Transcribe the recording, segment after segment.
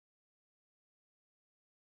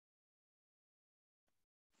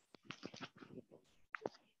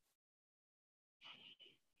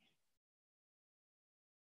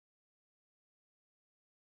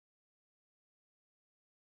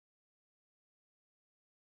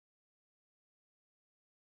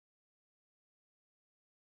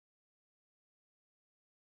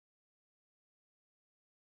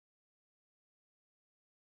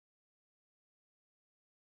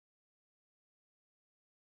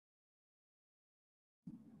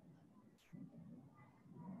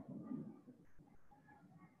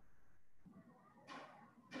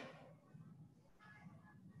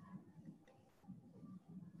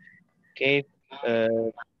Okay,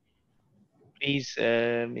 uh, please,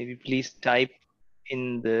 maybe please type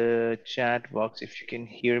in the chat box if you can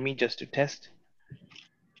hear me, just to test.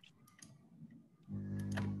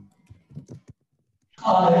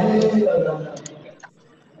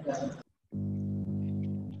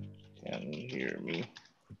 Can you hear me?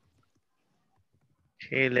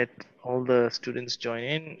 Okay, let all the students join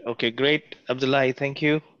in. Okay, great. Abdullahi, thank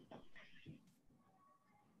you.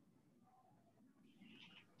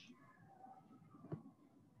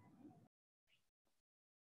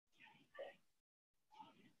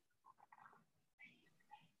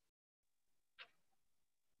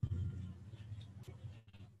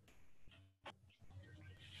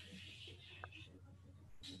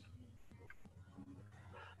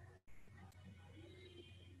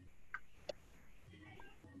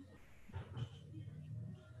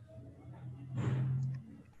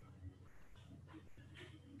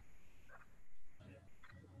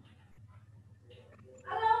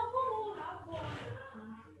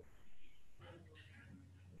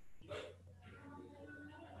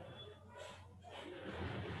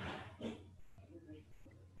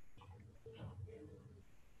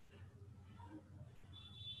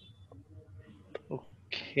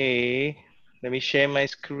 Okay, let me share my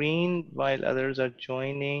screen while others are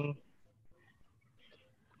joining.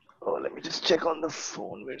 Oh, let me just check on the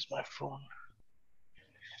phone. Where's my phone?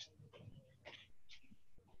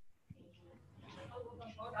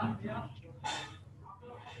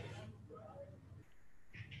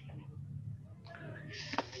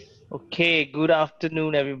 Okay, good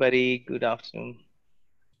afternoon, everybody. Good afternoon.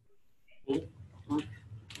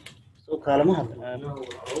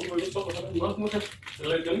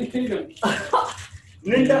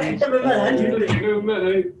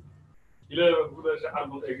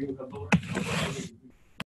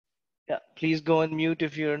 Yeah, please go on mute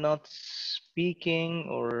if you're not speaking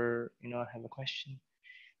or have a question.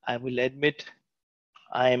 I will admit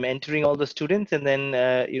I'm entering all the students and then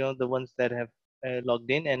the ones that have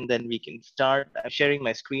logged in, and then we can start. I'm sharing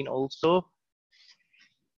my screen also.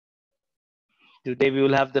 Today we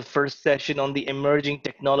will have the first session on the emerging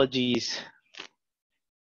technologies.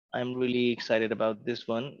 I'm really excited about this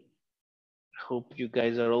one. Hope you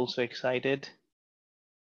guys are also excited.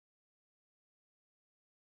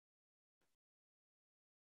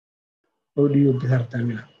 Audio besar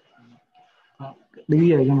tamina.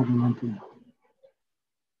 Dia yang nanti.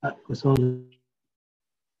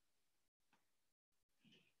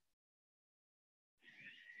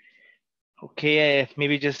 Okay,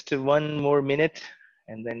 maybe just one more minute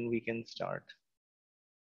and then we can start.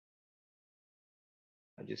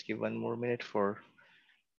 I'll just give one more minute for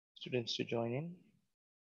students to join in.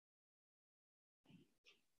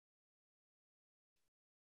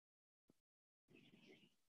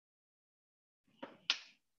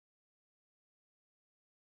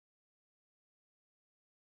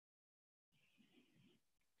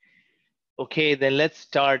 Okay, then let's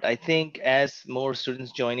start. I think as more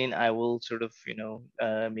students join in, I will sort of,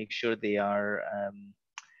 make sure they are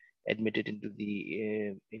admitted into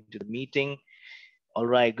the meeting. All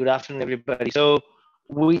right. Good afternoon, everybody. So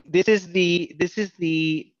this is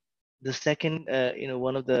the second,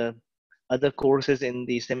 one of the other courses in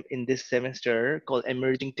this semester called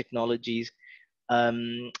Emerging Technologies.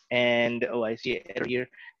 And I see it here,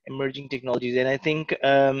 Emerging Technologies, and I think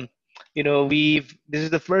this is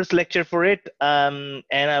the first lecture for it, and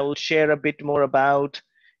I will share a bit more about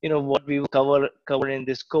what we will cover in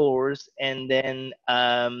this course, and then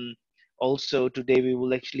also today we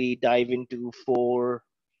will actually dive into four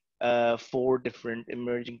different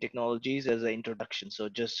emerging technologies as an introduction. So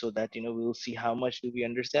just so that we will see how much do we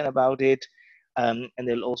understand about it, and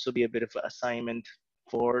there'll also be a bit of an assignment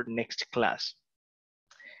for next class.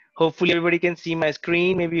 Hopefully everybody can see my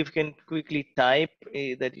screen. Maybe if you can quickly type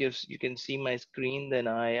that you can see my screen, then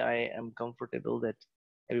I am comfortable that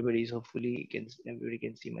everybody can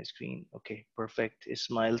see my screen. Okay, perfect.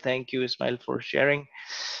 Ismail, thank you, Ismail, for sharing.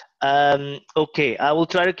 Okay, I will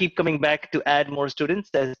try to keep coming back to add more students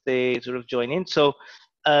as they sort of join in. So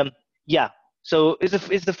yeah, so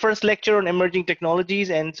it's the first lecture on emerging technologies,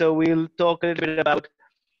 and so we'll talk a little bit about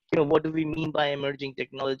what do we mean by emerging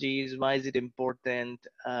technologies, why is it important,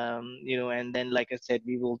 and then like I said,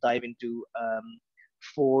 we will dive into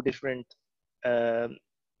four different um,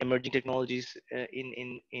 emerging technologies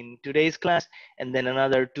in today's class, and then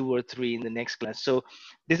another two or three in the next class. So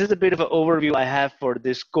this is a bit of an overview I have for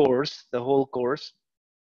this course, the whole course.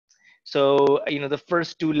 So, the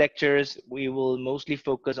first two lectures, we will mostly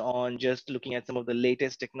focus on just looking at some of the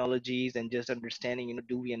latest technologies and just understanding,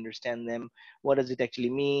 do we understand them? What does it actually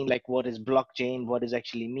mean? Like, what is blockchain? What does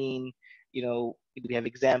actually mean? we have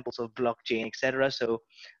examples of blockchain, etc. So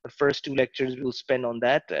the first two lectures we'll spend on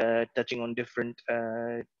that, touching on different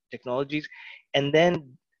technologies, and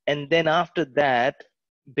then after that,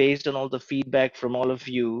 based on all the feedback from all of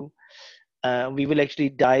you, we will actually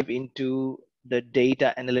dive into the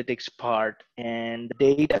data analytics part. And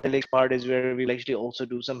the data analytics part is where we'll actually also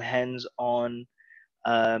do some hands-on,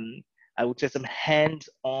 um, I would say some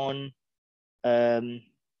hands-on, um,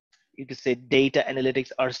 you could say data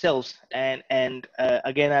analytics ourselves. And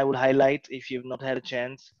again, I would highlight, if you've not had a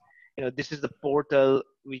chance, this is the portal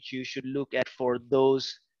which you should look at for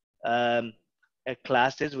those um,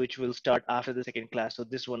 classes which will start after the second class. So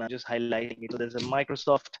this one I'm just highlighting it. So there's a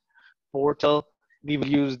Microsoft portal. We will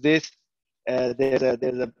use this. There's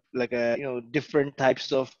a like a different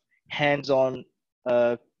types of hands-on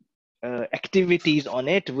uh, activities on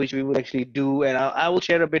it, which we will actually do, and I will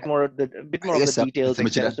share a bit more of the Yes, sir. details,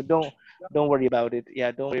 etc. Muchida. So don't worry about it. Yeah,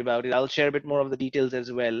 don't worry about it. I'll share a bit more of the details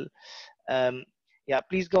as well. Um, yeah,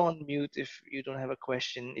 please go on mute if you don't have a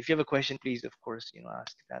question. If you have a question, please, of course,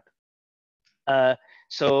 ask that. Uh,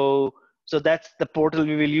 so so that's the portal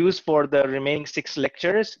we will use for the remaining 6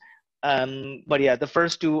 lectures. But yeah, the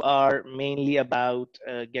first two are mainly about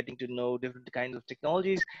getting to know different kinds of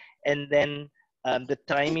technologies, and then the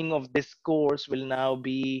timing of this course will now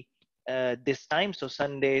be this time, so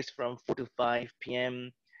Sundays from 4 to 5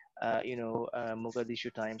 p.m.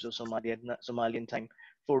 Mogadishu time, so Somalian time,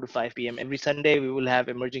 4 to 5 p.m. Every Sunday we will have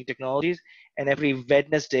emerging technologies, and every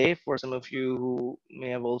Wednesday, for some of you who may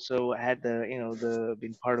have also had the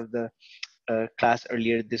been part of the class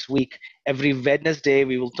earlier this week, every Wednesday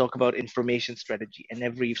we will talk about information strategy, and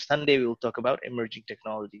every Sunday we will talk about emerging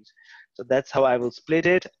technologies. So that's how I will split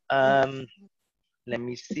it. Let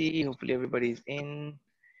me see. Hopefully everybody's in.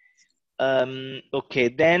 Okay,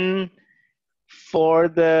 then for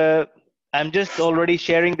the I'm just already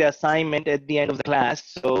sharing the assignment at the end of the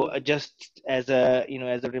class, so just as a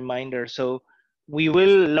reminder. So we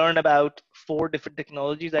will learn about 4 different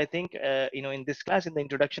technologies, I think, in this class, in the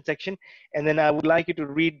introduction section, and then I would like you to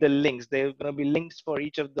read the links. There are going to be links for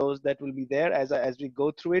each of those that will be there as we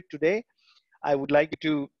go through it today. I would like you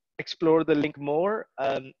to explore the link more.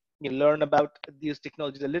 You learn about these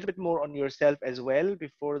technologies a little bit more on yourself as well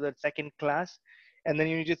before the second class. And then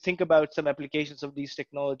you need to think about some applications of these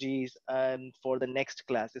technologies for the next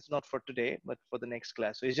class. It's not for today, but for the next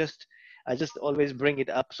class. So I just always bring it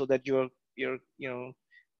up so that you're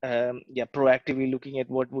proactively looking at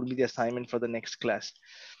what will be the assignment for the next class.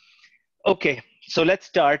 Okay, so let's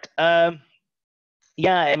start.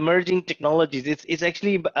 Yeah, emerging technologies. It's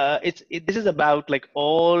actually this is about like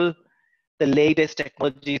all the latest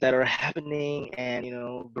technologies that are happening and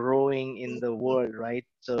growing in the world, right?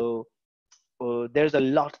 So there's a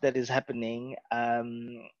lot that is happening,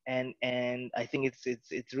 and I think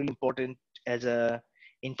it's really important as a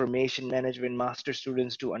information management master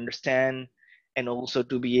students to understand, and also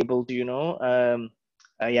to be able to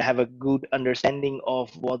have a good understanding of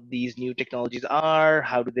what these new technologies are,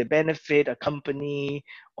 how do they benefit a company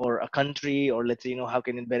or a country, or let's say how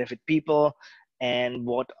can it benefit people, and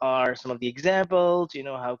what are some of the examples,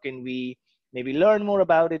 how can we maybe learn more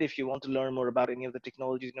about it. If you want to learn more about any of the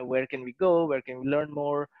technologies, where can we go, where can we learn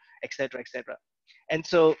more, etc., etc. And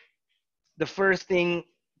so the first thing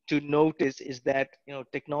to notice is that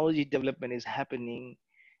technology development is happening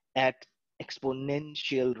at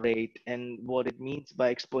exponential rate. And what it means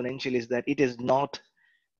by exponential is that it is not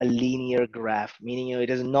a linear graph, meaning it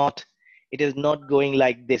is not going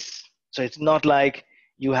like this. So it's not like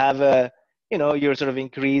you have you're sort of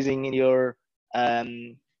increasing in your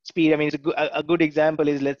speed. I mean, it's a good example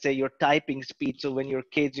is, let's say, your typing speed. So when you're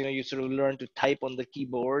kids, you sort of learn to type on the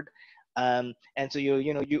keyboard, and so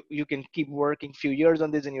you can keep working few years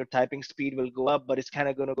on this, and your typing speed will go up, but it's kind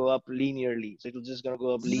of going to go up linearly. So it's just going to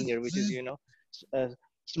go up linear, which is uh,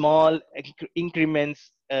 small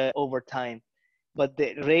increments over time. But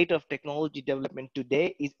the rate of technology development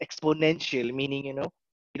today is exponential, meaning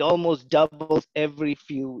it almost doubles every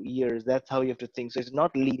few years. That's how you have to think. So it's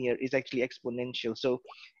not linear, it's actually exponential. So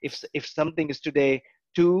if something is today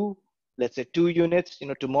 2, let's say 2 units,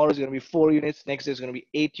 tomorrow is going to be 4 units, next day is going to be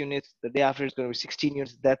 8 units, the day after is going to be 16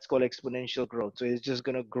 units. That's called exponential growth. So it's just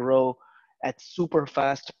going to grow at super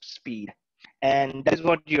fast speed. And that is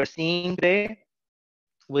what you're seeing today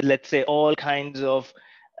with, let's say, all kinds of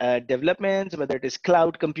developments, whether it is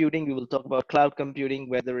cloud computing, we will talk about cloud computing,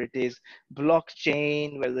 whether it is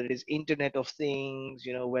blockchain, whether it is Internet of Things,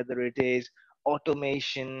 whether it is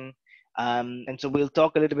automation. And so we'll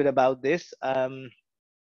talk a little bit about this.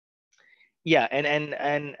 Yeah,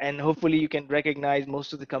 and hopefully you can recognize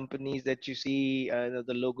most of the companies that you see,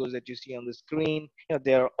 the logos that you see on the screen.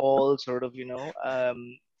 They're all sort of,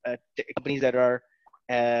 companies that are,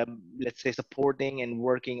 let's say, supporting and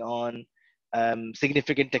working on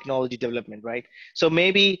significant technology development, right? So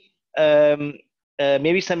um,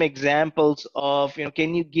 maybe some examples of,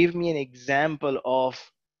 can you give me an example of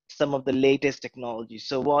some of the latest technologies?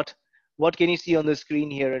 So what can you see on the screen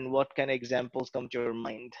here, and what kind of examples come to your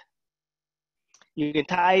mind? You can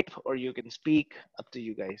type or you can speak, up to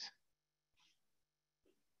you guys.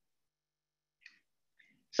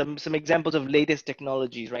 Some examples of latest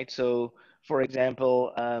technologies, right? So, for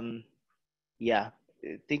example, yeah,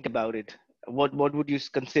 think about it. What would you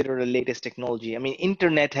consider the latest technology? I mean,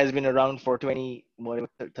 internet has been around for 20, whatever,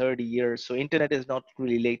 30 years. So internet is not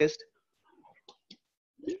really latest,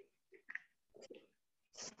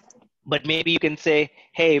 but maybe you can say,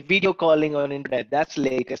 hey, video calling on internet, that's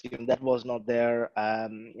latest. That was not there,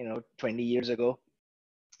 20 years ago.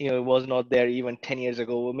 It was not there even 10 years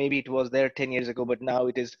ago. Well, maybe it was there 10 years ago, but now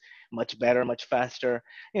it is much better, much faster.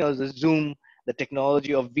 The Zoom, the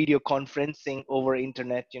technology of video conferencing over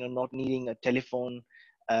internet, not needing a telephone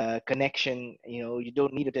connection. You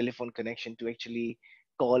don't need a telephone connection to actually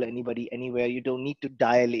call anybody anywhere. You don't need to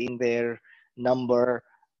dial in their number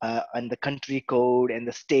and the country code and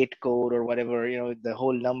the state code or whatever, the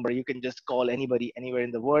whole number. You can just call anybody anywhere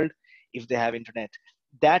in the world if they have internet.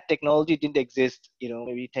 That technology didn't exist,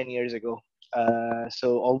 maybe 10 years ago.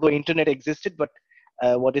 So although internet existed, but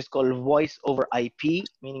what is called voice over IP,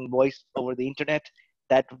 meaning voice over the internet,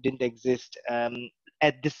 that didn't exist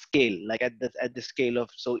at this scale, like at the scale of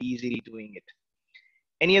so easily doing it.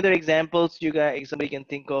 Any other examples you guys, somebody can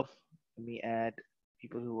think of? Let me add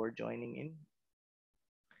people who are joining in.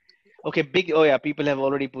 Okay, big. Oh yeah, people have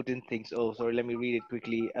already put in things. Oh, sorry. Let me read it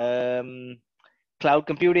quickly. Cloud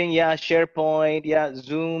computing, yeah. SharePoint, yeah.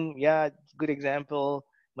 Zoom, yeah. Good example.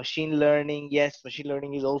 Machine learning, yes. Machine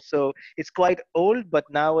learning is also, it's quite old, but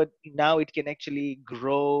now it can actually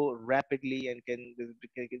grow rapidly and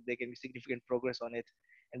there can be significant progress on it.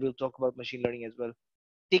 And we'll talk about machine learning as well.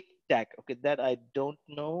 TikTok, okay, that I don't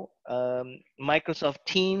know. Microsoft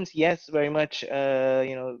Teams, yes, very much.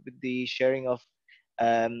 With the sharing of,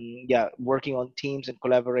 um, yeah, working on teams and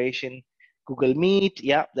collaboration. Google Meet,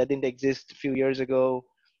 yeah, that didn't exist a few years ago.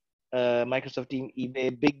 Microsoft Team,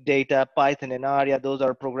 eBay, Big Data, Python, and R, yeah, those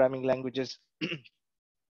are programming languages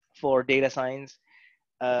for data science.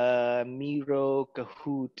 Miro,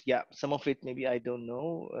 Kahoot, yeah, some of it maybe I don't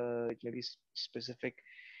know. It may be specific.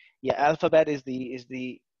 Yeah, Alphabet is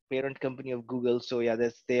the parent company of Google. So yeah,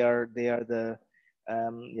 they are the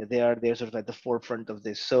yeah, they're sort of at the forefront of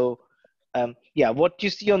this. So yeah, what you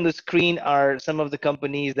see on the screen are some of the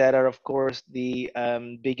companies that are, of course, the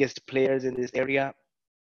biggest players in this area.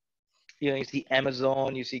 You see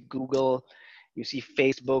Amazon, you see Google, you see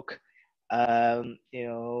Facebook,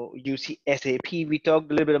 you see SAP. We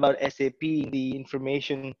talked a little bit about SAP in the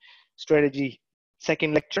information strategy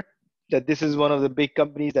second lecture, that this is one of the big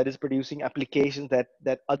companies that is producing applications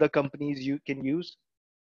that other companies you can use.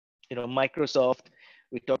 Microsoft,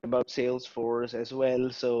 we talked about Salesforce as well.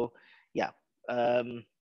 So yeah, um,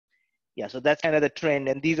 yeah, so that's kind of the trend,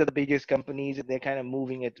 and these are the biggest companies, and they're kind of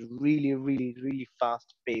moving at really, really, really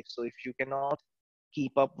fast pace. So if you cannot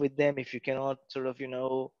keep up with them, if you cannot sort of,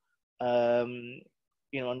 um,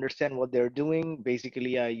 understand what they're doing,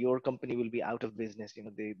 basically, your company will be out of business.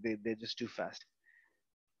 They're just too fast.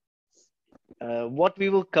 What we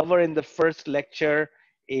will cover in the first lecture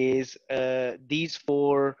is these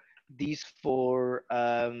four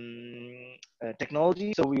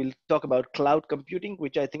technologies. So we'll talk about cloud computing,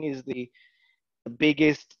 which I think is the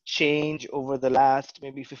biggest change over the last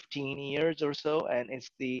maybe 15 years or so, and it's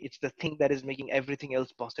the thing that is making everything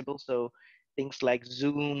else possible. So things like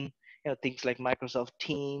Zoom, things like Microsoft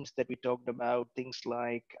Teams that we talked about, things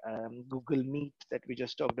like Google Meet that we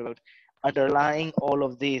just talked about. Underlying all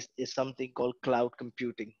of this is something called cloud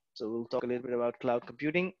computing. So we'll talk a little bit about cloud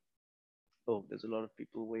computing. Oh, there's a lot of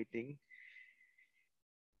people waiting.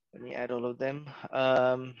 Let me add all of them.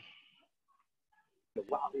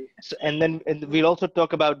 So, and we'll also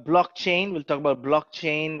talk about blockchain. We'll talk about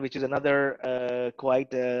blockchain, which is another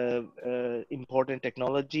quite important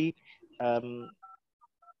technology. Um,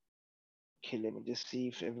 okay, let me just see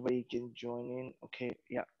if everybody can join in. Okay,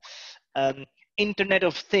 yeah. Um, Internet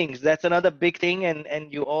of Things. That's another big thing,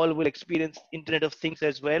 and you all will experience Internet of Things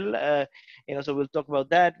as well. So we'll talk about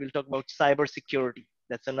that. We'll talk about cybersecurity.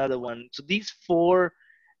 That's another one. So these four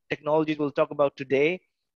technologies we'll talk about today.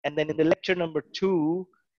 And then in the lecture number 2,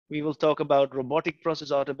 we will talk about robotic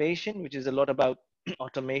process automation, which is a lot about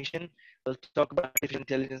automation. We'll talk about artificial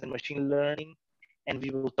intelligence and machine learning, and we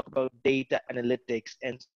will talk about data analytics.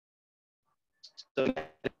 And so in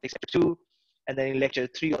lecture 2, and then in lecture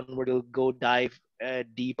 3 onward, we'll go dive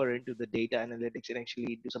deeper into the data analytics and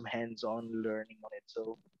actually do some hands-on learning on it.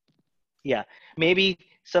 So yeah, maybe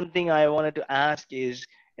something I wanted to ask is,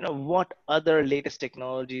 what other latest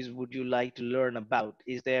technologies would you like to learn about?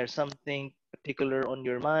 Is there something particular on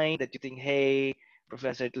your mind that you think, hey,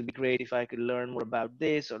 professor, it would be great if I could learn more about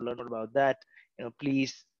this or learn more about that?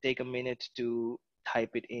 Please take a minute to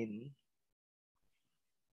type it in.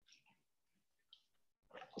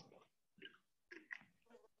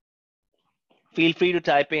 Feel free to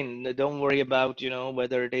type in. Don't worry about,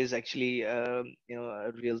 whether it is actually, a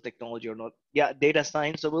real technology or not. Yeah, data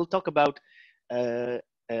science. So we'll talk about uh,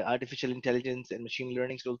 artificial intelligence and machine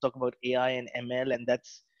learning. So we'll talk about AI and ML, and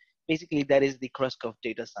that's basically that is the crux of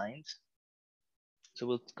data science.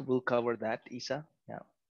 So we'll cover that, Isa. Yeah.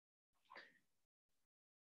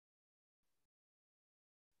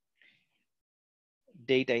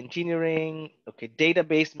 Data engineering. Okay,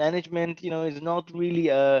 database management. Is not really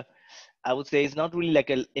a I would say it's not really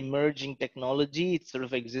like an emerging technology. It sort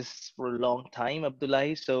of exists for a long time,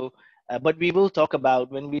 Abdullahi. So, but we will talk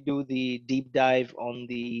about when we do the deep dive on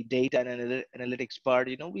the data and analytics part.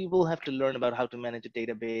 We will have to learn about how to manage a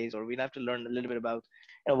database, or we'll have to learn a little bit about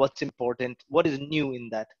what's important, what is new in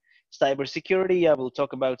that. Cybersecurity. Yeah, we'll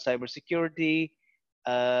talk about cybersecurity.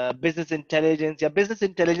 Business intelligence. Yeah, business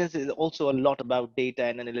intelligence is also a lot about data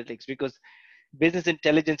and analytics because business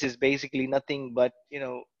intelligence is basically nothing but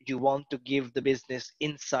you want to give the business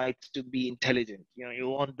insights to be intelligent. You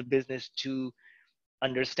want the business to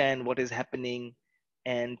understand what is happening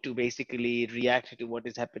and to basically react to what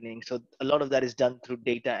is happening. So a lot of that is done through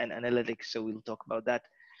data and analytics, so we'll talk about that.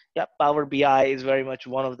 Yeah, Power BI is very much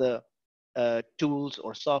one of the tools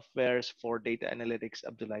or softwares for data analytics,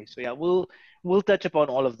 Abdullah. So yeah, we'll touch upon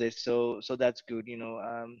all of this, so that's good.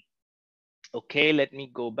 Okay, let me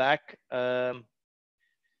go back. Let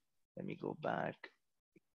me go back.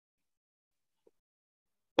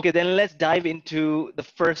 Okay, then let's dive into the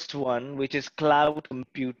first one, which is cloud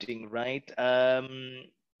computing, right?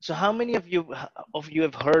 So how many of you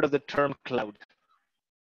have heard of the term cloud?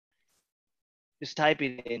 Just type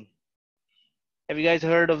it in. Have you guys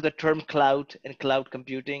heard of the term cloud and cloud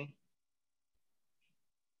computing?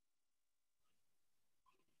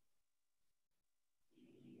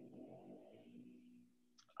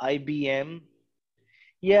 IBM.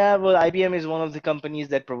 Yeah, well, IBM is one of the companies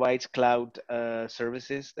that provides cloud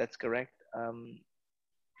services. That's correct.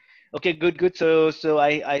 Okay, good, good. So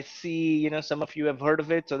I see, some of you have heard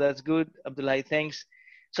of it, so that's good. Abdullah, thanks.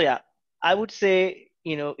 So yeah, I would say,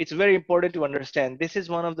 it's very important to understand. This is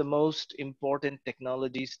one of the most important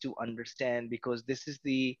technologies to understand because this is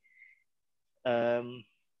the, um,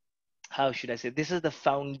 how should I say, this is the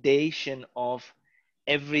foundation of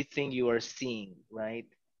everything you are seeing, right?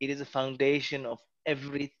 It is a foundation of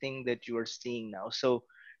everything that you are seeing now. So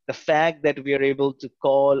the fact that we are able to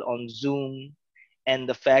call on Zoom, and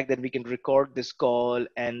the fact that we can record this call,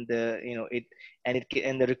 and the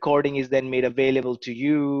recording is then made available to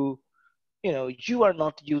you. You are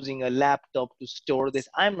not using a laptop to store this.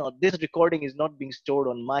 I'm not. This recording is not being stored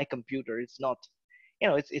on my computer. It's not.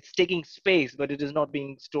 It's taking space, but it is not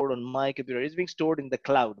being stored on my computer. It's being stored in the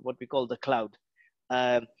cloud, what we call the cloud.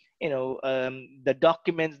 um, the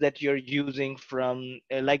documents that you're using from,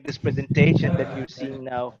 like this presentation that you're seeing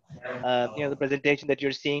now, the presentation that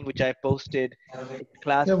you're seeing, which I posted in the Yeah, bro.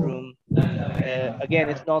 classroom. Again,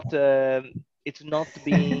 it's not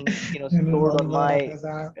being, You know, stored all on about my.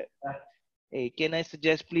 that. I Hey, can I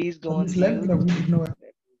suggest please go some on select mute? the we ignore.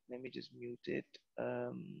 Let me just mute it.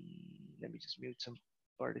 Um, Let me just mute some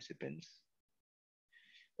participants.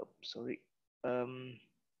 Oh, sorry. Um,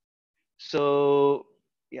 So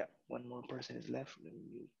yeah, one more person is left. Let me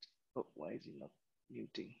mute. Oh, why is he not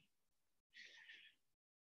muting?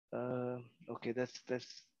 Okay, that's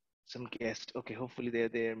some guest. Okay, hopefully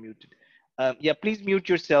they're muted. Yeah, please mute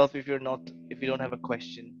yourself if you don't have a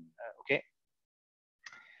question. Okay.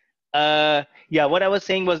 Yeah, what I was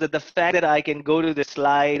saying was that the fact that I can go to the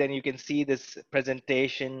slide and you can see this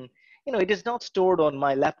presentation, it is not stored on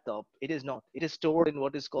my laptop. It is not. It is stored in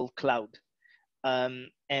what is called cloud.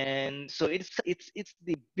 And so it's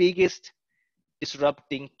the biggest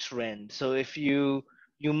disrupting trend. So if you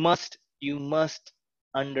must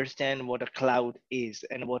understand what a cloud is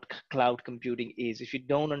and what cloud computing is. If you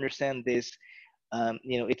don't understand this,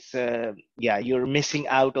 it's yeah, you're missing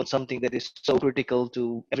out on something that is so critical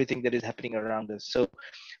to everything that is happening around us. So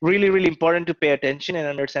really, really important to pay attention and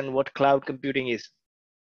understand what cloud computing is.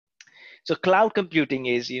 So cloud computing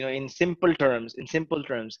is, in simple terms,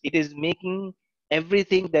 it is making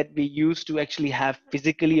everything that we used to actually have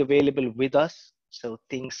physically available with us. So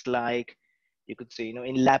things like, you could say,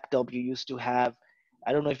 in laptop, you used to have,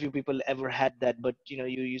 I don't know if you people ever had that, but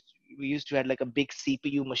we used to have like a big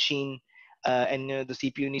CPU machine, and the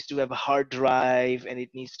CPU needs to have a hard drive, and it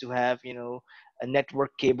needs to have, a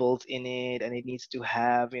network cables in it, and it needs to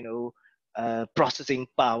have, processing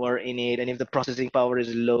power in it. And if the processing power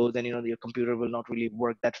is low, then your computer will not really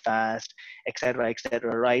work that fast, etc.,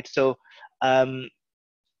 etc. Right? So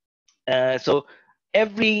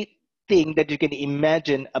everything that you can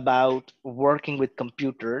imagine about working with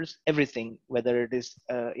computers, everything, whether it is,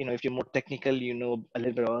 if you're more technical, a little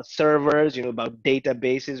bit about servers, about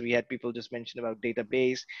databases. We had people just mention about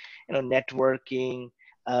database, networking,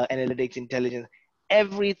 analytics, intelligence,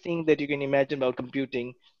 everything that you can imagine about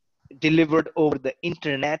computing delivered over the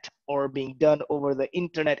internet or being done over the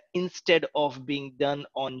internet instead of being done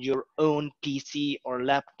on your own PC or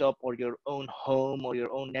laptop or your own home or your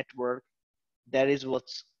own network. That is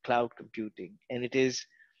what's cloud computing. And it is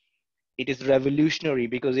revolutionary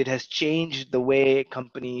because it has changed the way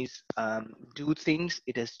companies do things.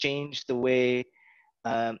 It has changed the way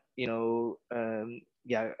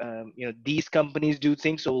these companies do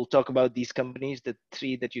things. So we'll talk about these companies, the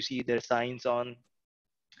three that you see their signs on.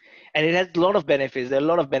 And it has a lot of benefits. There are a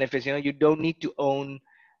lot of benefits. You don't need to own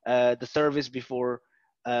the service before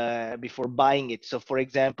buying it. So for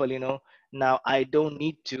example, now I don't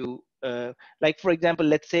need to, like for example,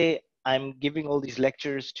 let's say I'm giving all these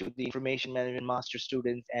lectures to the information management master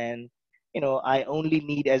students, and I only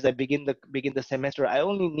need, as I begin the semester, I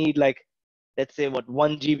only need, like, let's say, what,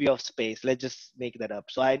 1 GB of space. Let's just make that up.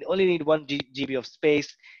 So I only need 1 GB of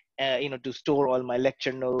space, to store all my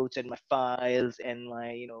lecture notes and my files and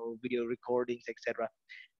my, video recordings, etc.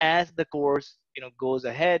 As the course, goes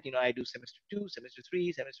ahead, I do semester 2, semester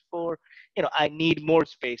 3, semester 4, I need more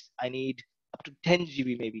space. I need up to 10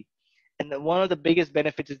 GB maybe. And then one of the biggest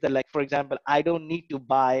benefits is that, like, for example, I don't need to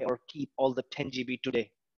buy or keep all the 10 GB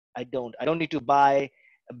today. I don't need to buy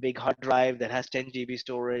a big hard drive that has 10 GB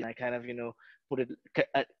storage. I kind of, put it,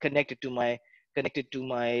 connected to my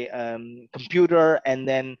computer, and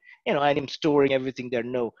then, I'm storing everything there.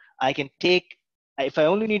 No, I can take, if I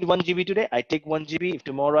only need 1 GB today, I take 1 GB. If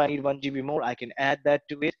tomorrow I need 1 GB more, I can add that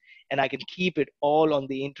to it, and I can keep it all on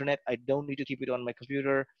the internet. I don't need to keep it on my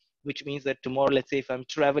computer, which means that tomorrow, let's say if I'm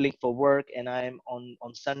traveling for work and I'm on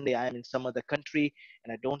Sunday, I'm in some other country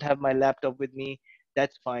and I don't have my laptop with me,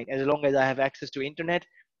 that's fine. As long as I have access to internet,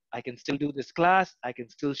 I can still do this class. I can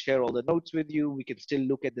still share all the notes with you. We can still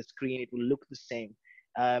look at the screen. It will look the same.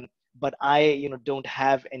 But I, don't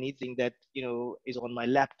have anything that, is on my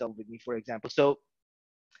laptop with me, for example. So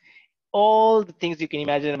all the things you can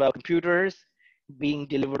imagine about computers being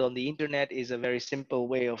delivered on the internet is a very simple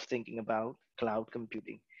way of thinking about cloud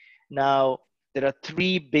computing. Now, there are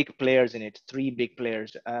three big players in it, three big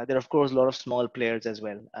players. There are, of course, a lot of small players as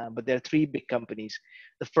well, but there are three big companies.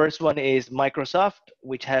 The first one is Microsoft,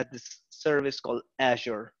 which has this service called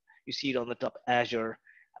Azure. You see it on the top, Azure.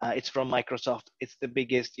 It's from Microsoft. It's the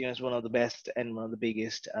biggest, it's one of the best and one of the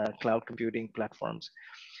biggest cloud computing platforms.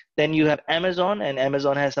 Then you have Amazon, and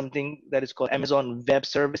Amazon has something that is called Amazon Web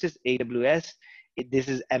Services, AWS. This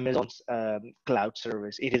is Amazon's cloud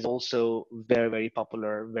service. It is also very, very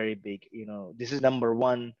popular, very big. This is number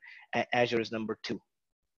one, Azure is number two.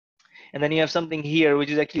 And then you have something here, which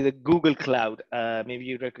is actually the Google Cloud. Maybe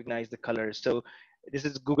you recognize the colors. So this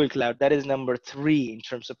is Google Cloud. That is number three in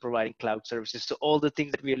terms of providing cloud services. So all the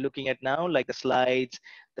things that we are looking at now, like the slides,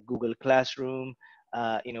 the Google Classroom,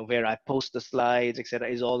 where I post the slides, etc.,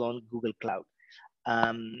 is all on Google Cloud.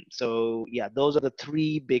 So yeah, those are the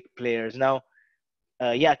three big players. Now,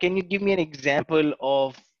 yeah, can you give me an example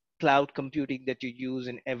of cloud computing that you use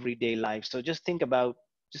in everyday life? So just think of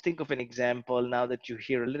an example now that you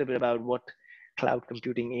hear a little bit about what cloud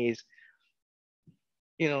computing is.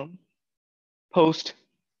 Post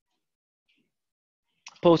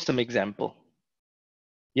some example.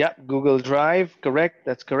 Yeah, Google Drive, correct.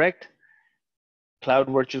 That's correct. Cloud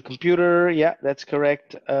virtual computer, yeah, that's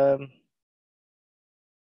correct. Okay,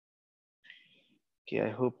 I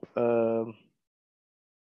hope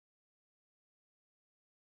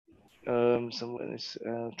someone is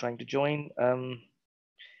trying to join.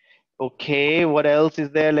 Okay, what else is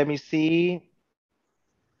there? Let me see.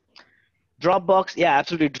 Dropbox, yeah,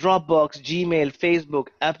 absolutely. Dropbox, Gmail, Facebook.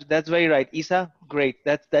 That's very right. Isa, great.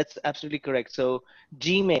 That's absolutely correct. So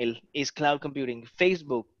Gmail is cloud computing.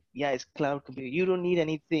 Facebook, yeah, it's cloud computing. You don't need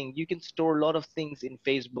anything. You can store a lot of things in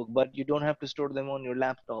Facebook, but you don't have to store them on your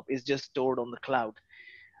laptop. It's just stored on the cloud.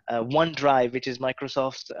 OneDrive, which is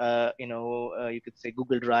Microsoft's, you could say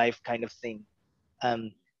Google Drive kind of thing.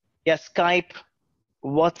 Yeah, Skype,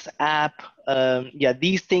 WhatsApp, yeah,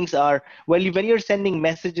 these things are, well, when you're sending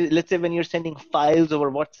messages, let's say when you're sending files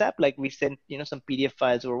over WhatsApp, like we sent, some PDF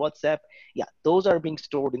files over WhatsApp, yeah, those are being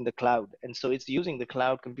stored in the cloud. And so it's using the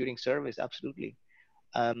cloud computing service, absolutely.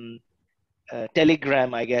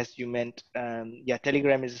 Telegram, I guess you meant, yeah,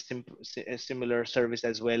 Telegram is a similar service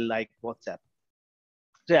as well, like WhatsApp.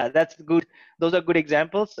 So yeah, that's good. Those are good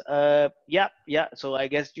examples. Yeah. So I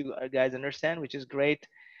guess you guys understand, which is great.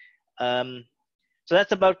 So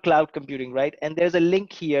that's about cloud computing, right? And there's a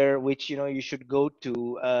link here which you should go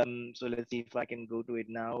to. So let's see if I can go to it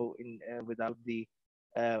now without the.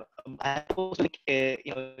 I post link. If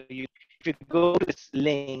you go to this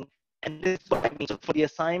link, and this is what I mean. So for the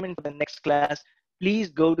assignment for the next class, please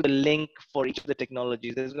go to the link for each of the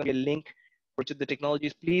technologies. There's going to be a link for each of the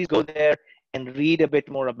technologies. Please go there and read a bit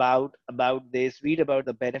more about this. Read about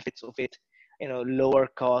the benefits of it. Lower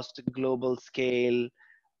cost, global scale.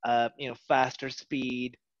 Faster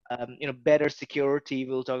speed, better security.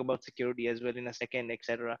 We'll talk about security as well in a second,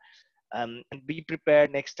 etc. And be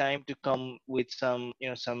prepared next time to come with some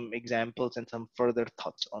examples and some further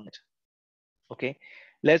thoughts on it. Okay,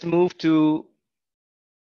 let's move to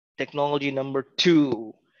technology number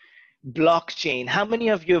 2, blockchain. How many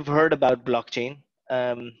of you have heard about blockchain?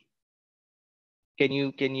 Can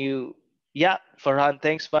you? Yeah, Farhan,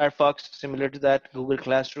 thanks. Firefox, similar to that. Google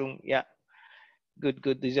Classroom, yeah,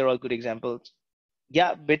 good. These are all good examples.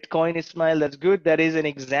 Yeah, Bitcoin, Ismail, that's good. That is an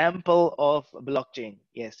example of blockchain.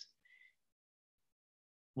 Yes.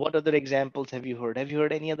 What other examples have you heard? Have you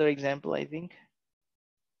heard any other example? I think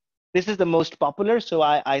this is the most popular, so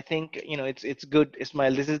I think it's good,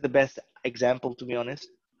 Ismail. This is the best example, to be honest.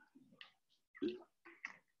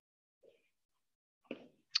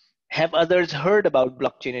 Have others heard about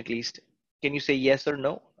blockchain at least? Can you say yes or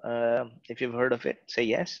no? If you've heard of it, say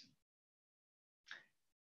yes.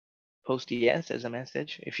 Post yes as a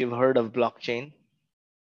message if you've heard of blockchain.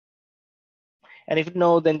 And if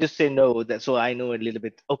no, then just say no. That so I know a little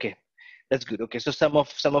bit. Okay, that's good. Okay, so some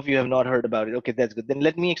of you have not heard about it. Okay, that's good. Then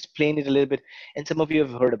let me explain it a little bit. And some of you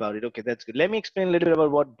have heard about it. Okay, that's good. Let me explain a little bit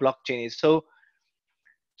about what blockchain is. So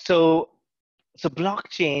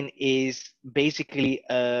blockchain is basically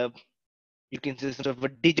you can say sort of a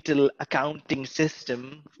digital accounting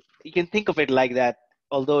system. You can think of it like that.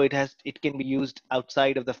 Although it can be used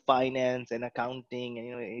outside of the finance and accounting,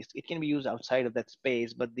 and it can be used outside of that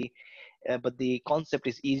space. But the concept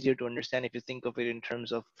is easier to understand if you think of it in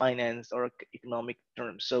terms of finance or economic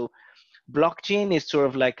terms. So blockchain is sort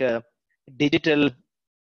of like a digital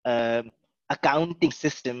uh, accounting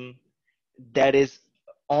system that is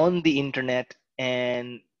on the internet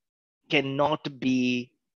and cannot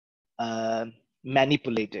be uh,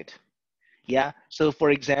 manipulated. Yeah. So for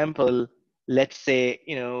example, let's say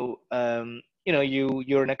you're in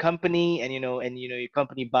a company, and your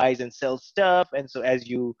company buys and sells stuff, and so as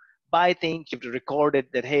you buy things, you have to record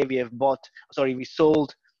it that hey, we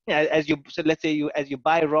sold. As you so let's say as you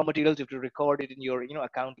buy raw materials, you have to record it in your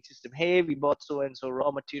accounting system. Hey, we bought so and so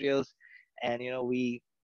raw materials, and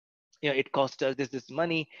it cost us this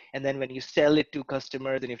money. And then when you sell it to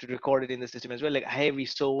customers, then you have to record it in the system as well, like hey, we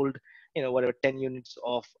sold whatever 10 units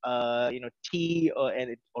of tea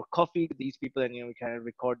or coffee to these people, and we kind of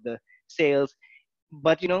record the sales.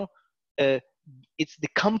 But uh, it's the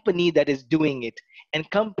company that is doing it, and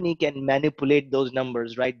company can manipulate those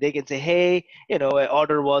numbers, right? They can say hey, an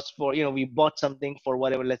order was for we bought something for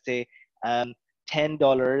whatever, let's say um,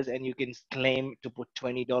 $10, and you can claim to put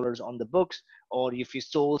 $20 on the books. Or if you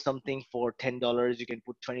sold something for $10, you can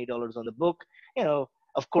put $20 on the book.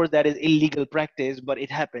 Of course that is illegal practice, but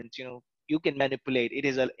it happens. You can manipulate it.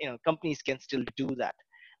 Is a companies can still do that.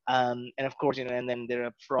 And of course and then there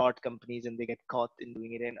are fraud companies, and they get caught in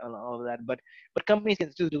doing it and all of that. But companies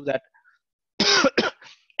can still do that.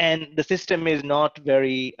 And the system is not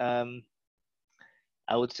very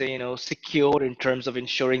I would say secure in terms of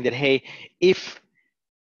ensuring that hey, if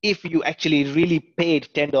you actually really paid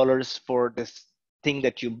 $10 for this thing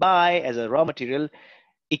that you buy as a raw material,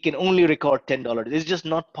 it can only record $10. It's just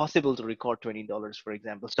not possible to record $20, for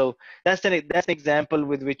example. So that's an example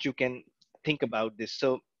with which you can think about this.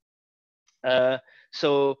 Uh,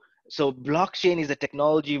 so so blockchain is a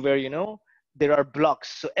technology where there are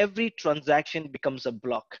blocks. So every transaction becomes a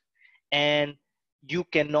block, and you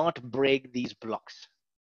cannot break these blocks,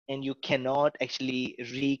 and you cannot actually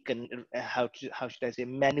how should I say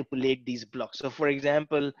manipulate these blocks. So for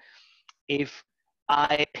example, if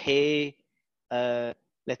I pay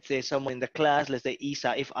let's say someone in the class, let's say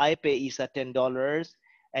Isa, if I pay Isa $10,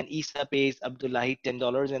 and Isa pays Abdullahi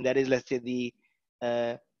 $10, and that is, let's say, the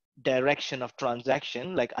uh, direction of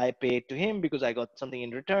transaction. Like I paid to him because I got something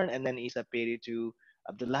in return, and then Isa paid it to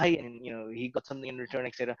Abdullahi, and he got something in return,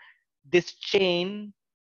 etc. This chain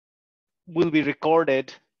will be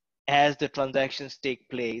recorded as the transactions take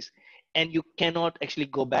place, and you cannot actually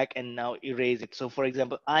go back and now erase it. So for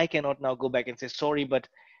example, I cannot now go back and say sorry, but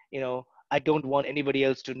I don't want anybody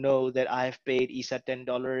else to know that I've paid Isa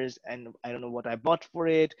 $10 and I don't know what I bought for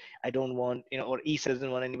it. I don't want, or Isa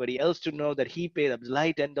doesn't want anybody else to know that he paid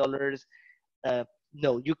Abdullahi $10. uh,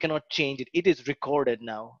 no, you cannot change it. It is recorded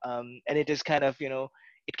now, and it is kind of,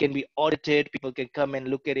 it can be audited. People can come and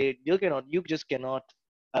look at it. You just cannot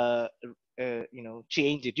uh,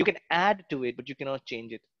 change it. You can add to it, but you cannot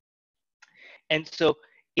change it. And so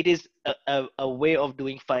it is a way of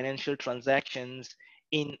doing financial transactions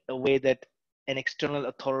in a way that an external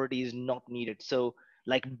authority is not needed. So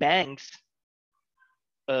like banks,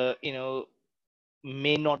 uh, you know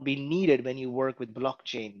may not be needed when you work with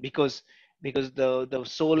blockchain, because the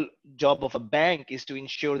sole job of a bank is to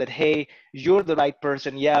ensure that, hey, you're the right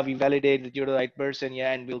person. Yeah, we validate that you're the right person.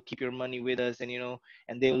 Yeah, and we'll keep your money with us, and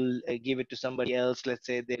they will give it to somebody else. Let's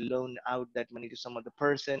say they loan out that money to some other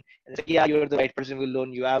person, and say, yeah, you're the right person, we'll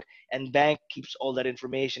loan you out. And bank keeps all that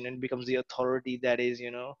information and becomes the authority that is,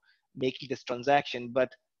 making this transaction. But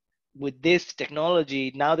with this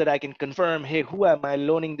technology, now that I can confirm, hey, who am I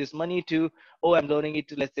loaning this money to? Oh, I'm loaning it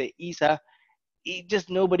to, let's say, Isa. It just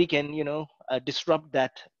nobody can, disrupt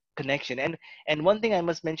that connection. And one thing I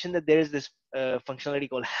must mention, that there is this functionality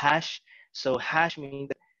called hash. So hash means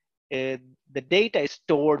that the data is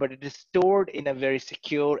stored, but it is stored in a very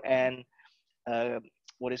secure and uh,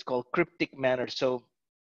 what is called cryptic manner. So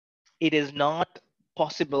it is not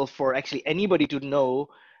possible for actually anybody to know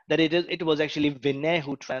that it was actually Vinay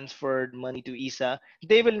who transferred money to Isa.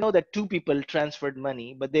 They will know that two people transferred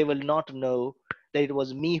money, but they will not know that it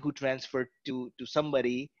was me who transferred to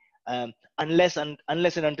somebody, unless and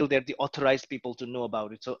until they're the authorized people to know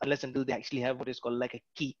about it. So unless until they actually have what is called like a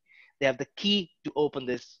key, they have the key to open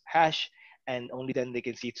this hash, and only then they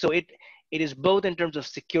can see it. So it is both in terms of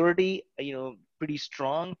security, pretty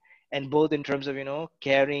strong, and both in terms of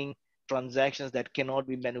carrying transactions that cannot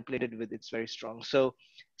be manipulated with. It's very strong. So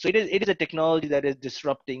it is a technology that is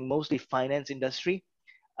disrupting mostly finance industry.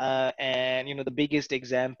 And the biggest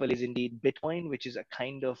example is indeed Bitcoin, which is a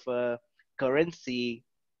kind of currency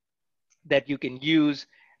that you can use,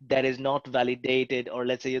 that is not validated, or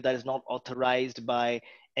let's say that is not authorized by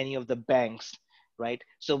any of the banks, right?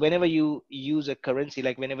 So whenever you use a currency,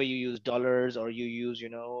 like whenever you use dollars, or you use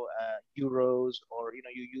euros, or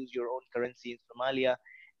you use your own currency in Somalia,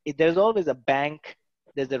 there's always a bank.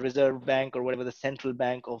 There's the reserve bank, or whatever, the central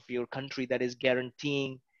bank of your country, that is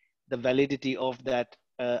guaranteeing the validity of that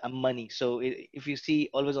money. So if you see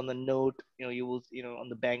always on the note, you will, on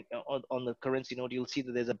the bank, on the currency note, you'll see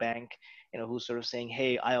that there's a bank, who's sort of saying,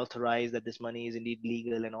 hey, I authorize that this money is indeed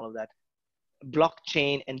legal, and all of that.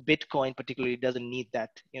 Blockchain and Bitcoin particularly doesn't need that.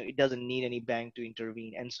 It doesn't need any bank to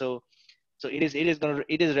intervene. And so it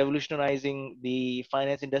is revolutionizing the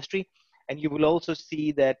finance industry. And you will also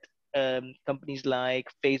see that companies like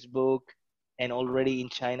Facebook, and already in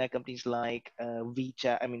China, companies like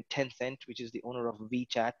WeChat, I mean Tencent, which is the owner of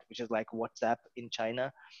WeChat, which is like WhatsApp in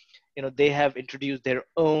China, they have introduced their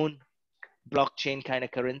own blockchain kind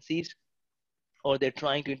of currencies, or they're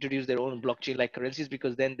trying to introduce their own blockchain like currencies,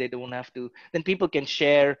 because then they don't have to, then people can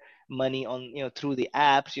share money on, through the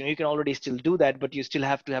apps. You can already still do that, but you still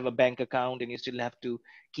have to have a bank account, and you still have to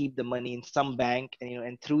keep the money in some bank, and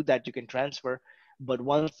and through that you can transfer. But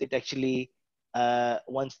once it actually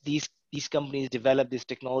once these companies develop this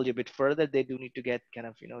technology a bit further, they do need to get kind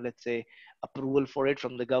of, let's say, approval for it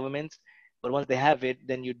from the governments. But once they have it,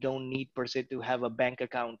 then you don't need per se to have a bank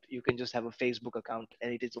account. You can just have a Facebook account,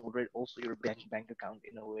 and it is already also your bank account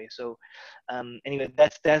in a way. So anyway,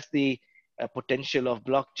 that's the potential of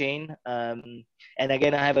blockchain. And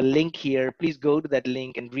again, I have a link here. Please go to that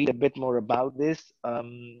link and read a bit more about this,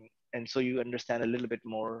 and so you understand a little bit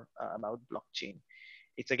more about blockchain.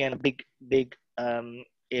 It's again a big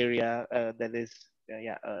area that is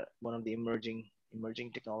one of the emerging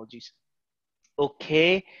technologies.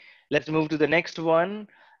 Okay, let's move to the next one.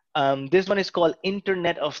 This one is called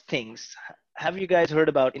Internet of Things. Have you guys heard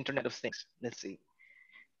about Internet of Things? Let's see.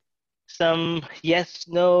 Some yes,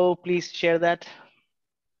 no, please share that.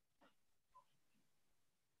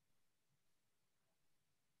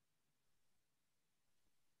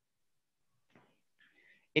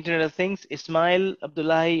 Internet of Things, Ismail,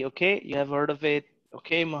 Abdullahi, okay, you have heard of it.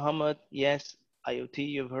 Okay, Muhammad, yes. IoT,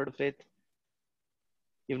 you've heard of it.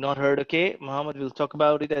 You've not heard? Okay, Mohammed will talk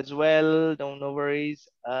about it as well. Don't no worries.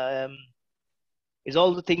 Is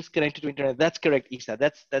all the things connected to internet? That's correct, Isa.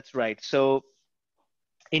 That's right. So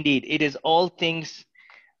indeed, it is all things,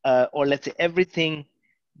 or let's say everything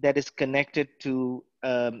that is connected to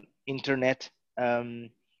internet.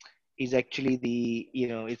 Is actually the,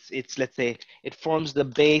 it's, let's say, it forms the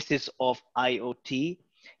basis of IoT.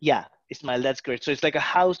 Yeah, Ismail, that's great. So it's like a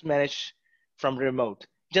house managed from remote,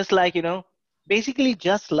 just like, basically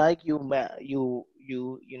just like you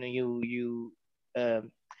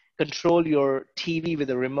um, control your TV with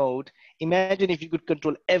a remote. Imagine if you could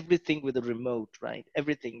control everything with a remote, right?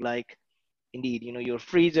 Everything, like, indeed, your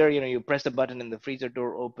freezer, you press a button and the freezer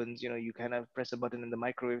door opens, you kind of press a button and the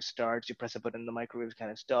microwave starts, you press a button and the microwave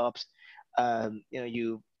kind of stops.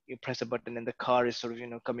 You press a button and the car is sort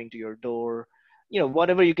of, coming to your door,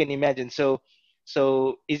 whatever you can imagine. So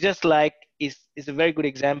it's just like, it's a very good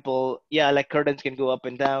example. Yeah, like curtains can go up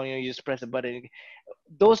and down, you just press a button.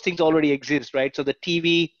 Those things already exist, right? So the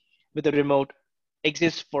TV with the remote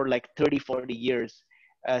exists for like 30, 40 years.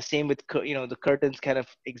 Same with, the curtains kind of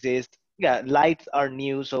exist. Yeah, lights are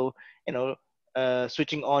new. So, you know,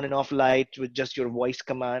 switching on and off light with just your voice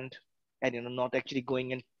command, and, not actually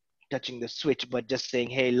going and touching the switch, but just saying,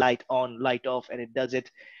 hey, light on, light off, and it does it.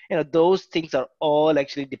 Those things are all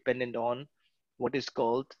actually dependent on what is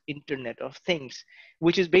called Internet of Things,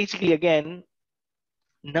 which is basically, again,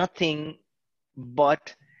 nothing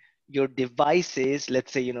but your devices.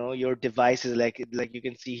 Let's say, your devices, like you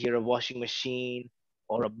can see here, a washing machine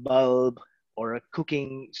or a bulb or a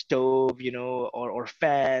cooking stove, or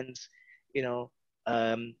fans, you know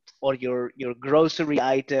or your grocery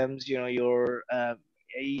items, your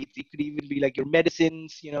it could even be like your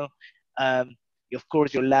medicines, um, of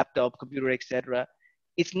course, your laptop, computer, etc.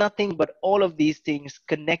 It's nothing but all of these things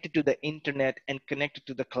connected to the internet and connected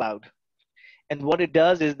to the cloud. And what it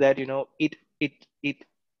does is that, it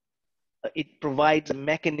it provides a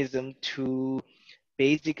mechanism to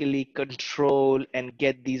basically control and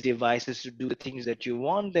get these devices to do the things that you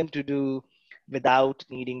want them to do without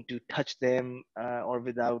needing to touch them, or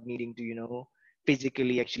without needing to,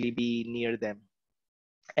 physically actually be near them.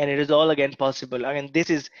 And it is all, again, possible. Again, this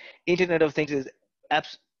is Internet of Things is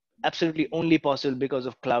abs- absolutely only possible because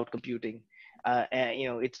of cloud computing. And,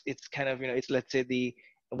 it's kind of, it's, let's say, the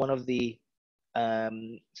one of the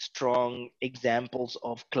strong examples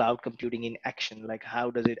of cloud computing in action. Like, how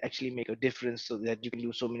does it actually make a difference so that you can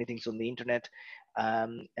do so many things on the internet,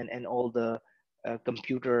 and all the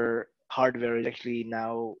computer hardware is actually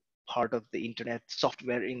now part of the internet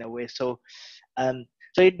software in a way. So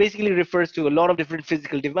it basically refers to a lot of different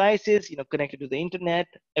physical devices, connected to the internet.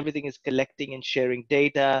 Everything is collecting and sharing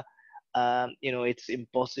data.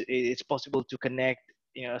 It's possible to connect,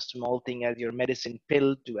 a small thing as your medicine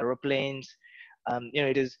pill to aeroplanes.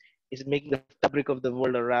 It is making the fabric of the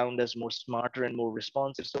world around us more smarter and more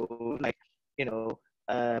responsive. So, like, you know,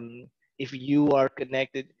 um, if you are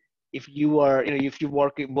connected, if you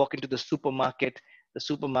walk into the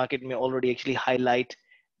supermarket may already actually highlight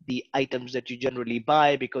the items that you generally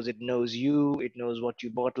buy because it knows you, it knows what you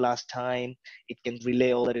bought last time. It can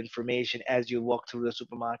relay all that information as you walk through the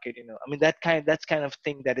supermarket. I mean, that's kind of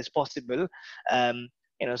thing that is possible.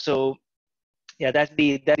 So yeah, that's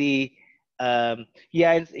the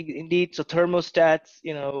yeah, indeed. So thermostats,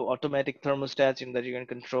 automatic thermostats, that you can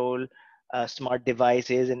control, smart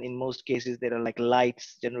devices, and in most cases there are like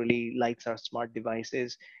lights. Generally, lights are smart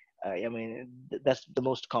devices. I mean, that's the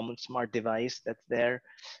most common smart device that's there.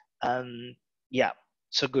 um yeah,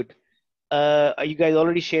 so good. You guys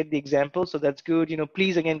already shared the example, so that's good.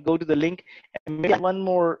 Please, again, go to the link, and maybe one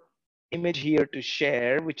more image here to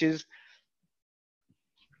share, which is,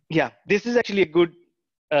 yeah, this is actually a good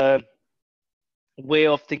uh, way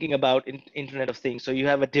of thinking about Internet of Things. So you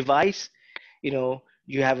have a device, you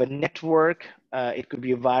have a network. It could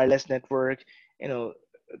be a wireless network. you know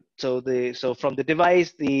so from the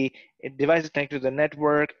device, the device is connected to the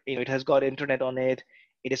network. It has got internet on it.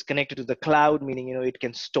 It is connected to the cloud, meaning, it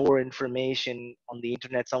can store information on the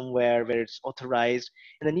internet somewhere where it's authorized,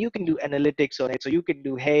 and then you can do analytics on it. So you can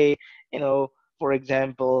do, hey, you know for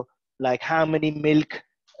example, like, how many milk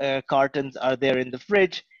cartons are there in the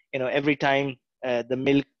fridge. Every time the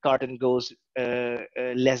milk carton goes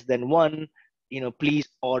less than one, please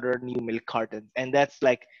order new milk cartons. And that's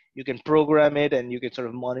like, you can program it, and you can sort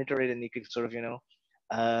of monitor it, and you can sort of,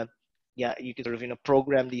 uh, yeah, you can sort of,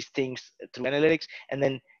 program these things through analytics. And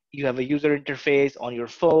then you have a user interface on your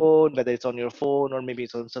phone, whether it's on your phone or maybe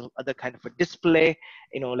it's on some other kind of a display,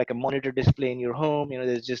 like a monitor display in your home.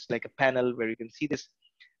 There's just like a panel where you can see this.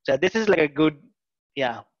 So this is like a good,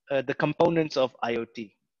 yeah, the components of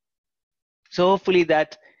IoT. So hopefully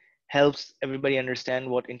that helps everybody understand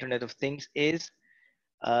what Internet of Things is.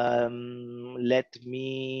 Let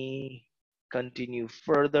me continue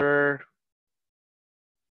further.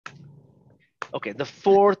 Okay, the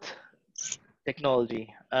fourth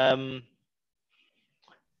technology.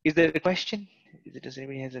 Is there a question? Does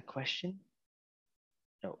anybody has a question?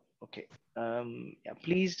 No. Okay. Yeah,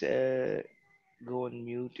 please go on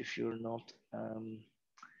mute if you're not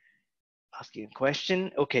asking a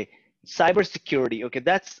question. Okay. Cybersecurity. Okay,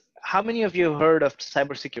 that's how many of you have heard of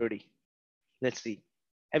cybersecurity? Let's see.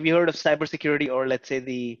 Have you heard of cybersecurity, or let's say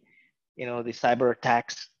the, you know, the cyber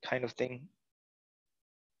attacks kind of thing?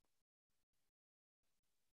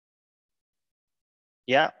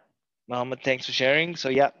 Yeah, Mohammed, thanks for sharing. So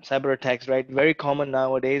yeah, cyber attacks, right? Very common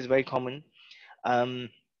nowadays, very common.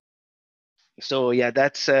 So yeah,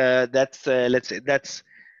 that's let's say that's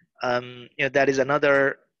you know, that is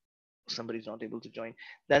another, somebody's not able to join.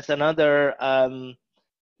 That's another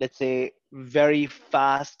let's say very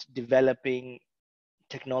fast developing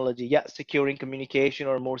technology. Yeah, securing communication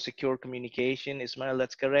or more secure communication, Ismail,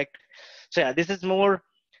 that's correct. So yeah, this is more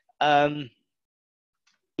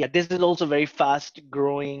yeah, this is also very fast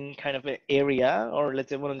growing kind of an area, or let's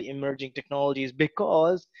say one of the emerging technologies,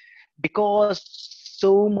 because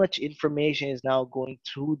so much information is now going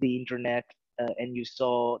through the internet, and you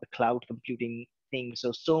saw the cloud computing thing.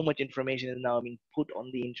 So much information is now being put on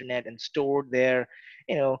the internet and stored there.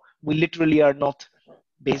 You know, we literally are not,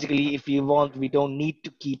 basically, if you want, we don't need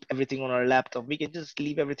to keep everything on our laptop. We can just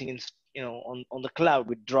leave everything in, you know, on the cloud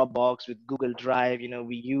with Dropbox, with Google Drive. You know,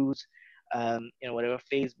 we use you know, whatever,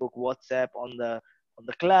 Facebook, WhatsApp on the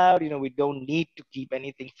cloud. You know, we don't need to keep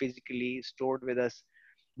anything physically stored with us.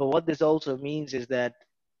 But what this also means is that,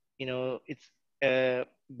 you know, it's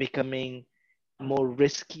becoming more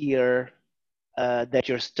riskier, that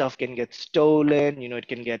your stuff can get stolen. You know, it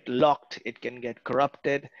can get locked, it can get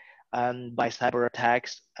corrupted by cyber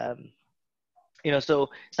attacks. You know, so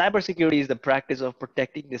cybersecurity is the practice of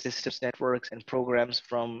protecting the systems, networks, and programs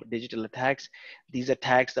from digital attacks. These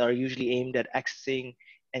attacks are usually aimed at accessing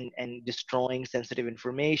and destroying sensitive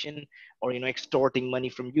information, or, you know, extorting money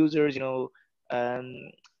from users. You know, um,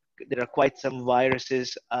 there are quite some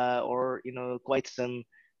viruses, or, you know, quite some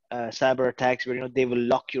cyber attacks where, you know, they will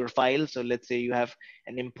lock your file. So let's say you have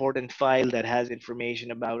an important file that has information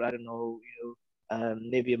about, I don't know, you know,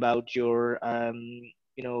 maybe about your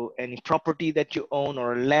you know, any property that you own,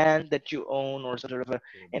 or land that you own, or sort of a,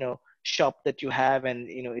 you know, shop that you have, and,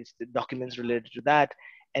 you know, it's the documents related to that,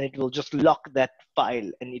 and it will just lock that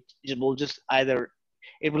file, and it will just either,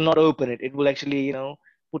 it will not open it, it will actually, you know,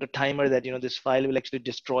 put a timer that, you know, this file will actually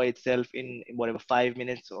destroy itself in whatever 5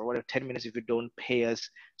 minutes or whatever 10 minutes if you don't pay us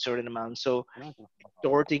certain amount. So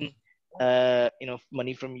extorting you know,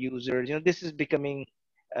 money from users, you know, this is becoming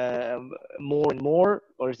more and more,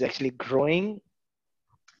 or is actually growing.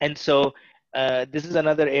 And so this is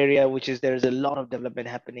another area which is, there's a lot of development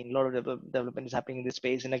happening, a lot of development is happening in this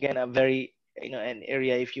space. And again, a very, you know, an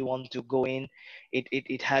area, if you want to go in,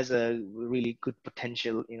 it has a really good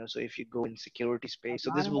potential, you know. So if you go in security space, so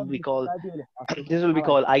this will be called this will be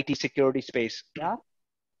called IT security space.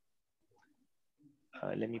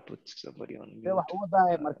 Let me put somebody on mute.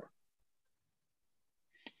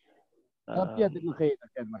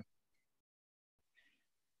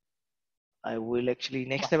 I will actually,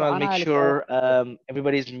 next time I'll make sure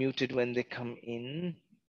everybody's muted when they come in.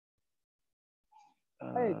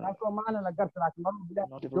 Not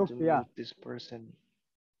able to mute this person.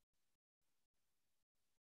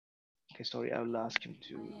 Okay, sorry, I will ask him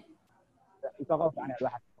to.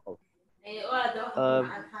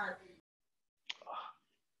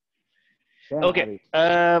 Okay,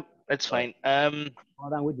 that's fine.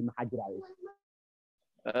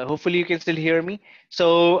 Hopefully you can still hear me.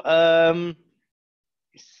 So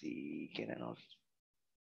let's see, can I not?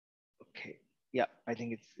 Okay, yeah, I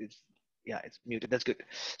think it's yeah, it's muted. That's good.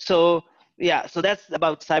 So yeah, so that's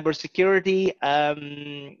about cybersecurity.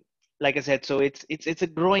 Like I said, so it's a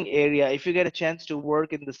growing area. If you get a chance to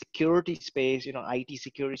work in the security space, you know, IT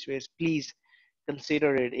security space, please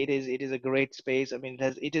consider it. It is a great space. I mean,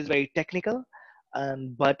 it is very technical,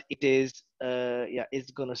 but it is yeah,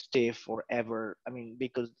 it's gonna stay forever. I mean,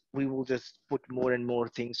 because we will just put more and more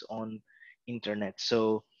things on internet.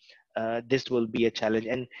 So this will be a challenge.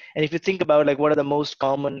 And if you think about, like, what are the most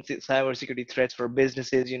common cybersecurity threats for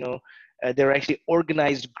businesses, you know, there are actually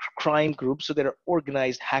organized crime groups. So there are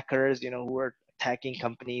organized hackers, you know, who are attacking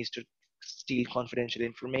companies to steal confidential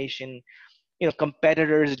information. You know,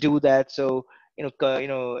 competitors do that. So you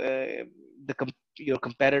know, your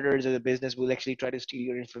competitors as a business will actually try to steal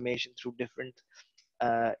your information through different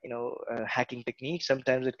hacking techniques.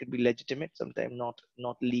 Sometimes it could be legitimate, sometimes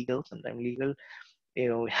not legal, sometimes legal.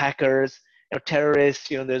 Hackers, terrorists.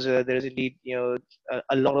 There's indeed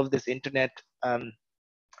a lot of this internet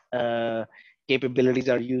uh, capabilities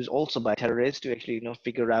are used also by terrorists to actually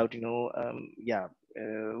figure out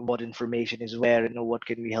what information is where, what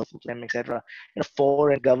can be helpful to them, etc.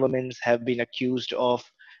 Foreign governments have been accused of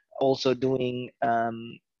also doing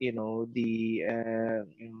the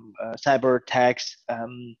cyber attacks,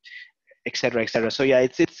 etc., etc. So yeah,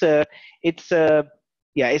 it's a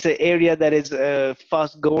yeah, it's an area that is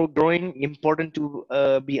growing, important to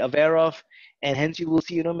be aware of. And hence you will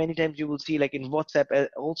see, many times you will see, like in WhatsApp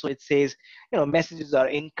also, it says messages are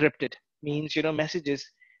encrypted, means messages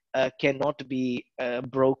cannot be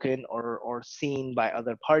broken or seen by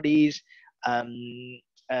other parties. um,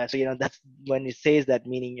 so that's when it says that,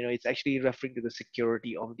 meaning it's actually referring to the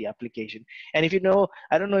security of the application. And if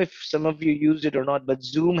I don't know if some of you used it or not, but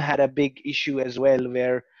Zoom had a big issue as well,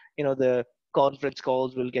 where the conference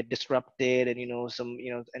calls will get disrupted, and some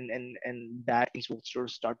and bad things will sort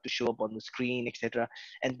of start to show up on the screen, etc.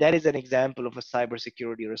 And that is an example of a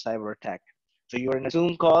cybersecurity or a cyber attack. So you're in a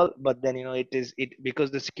Zoom call, but then it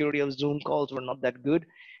because the security of Zoom calls were not that good.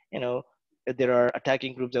 you know there are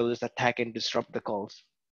attacking groups that will just attack and disrupt the calls.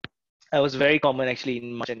 That was very common actually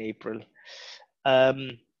in March and April.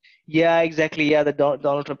 Um, yeah, exactly. Yeah, the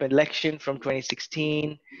Donald Trump election from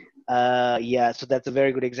 2016. Yeah, so that's a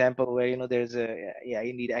very good example where there's a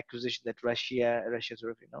indeed accusation that Russia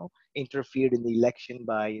sort of interfered in the election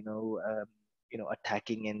by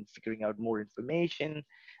attacking and figuring out more information,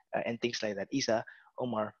 and things like that. Isa,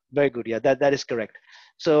 Omar, very good. Yeah, that is correct.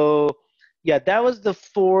 So yeah, that was the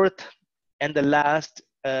fourth and the last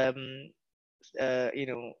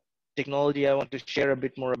technology I want to share a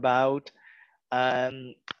bit more about.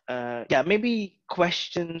 um, yeah, maybe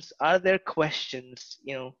questions. Are there questions?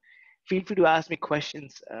 Feel free to ask me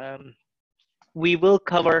questions. We will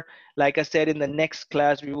cover, like I said, in the next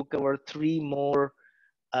class, we will cover three more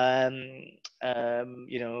um,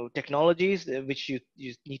 technologies which you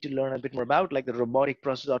need to learn a bit more about, like the robotic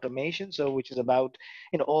process automation. So which is about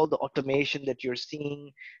all the automation that you're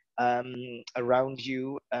seeing around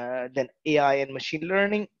you. Then AI and machine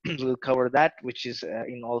learning, we'll cover that, which is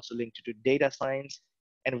also linked to data science.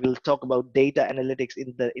 And we'll talk about data analytics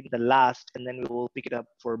in the last, and then we will pick it up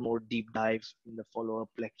for more deep dives in the follow-up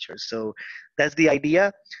lectures. So that's the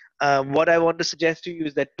idea. What I want to suggest to you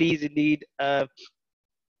is that please indeed,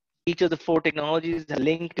 each of the four technologies, the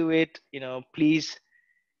link to it, please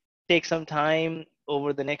take some time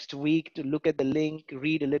over the next week to look at the link,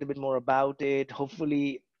 read a little bit more about it.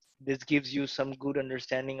 Hopefully this gives you some good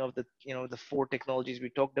understanding of the four technologies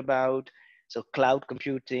we talked about. So cloud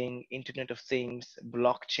computing, Internet of Things,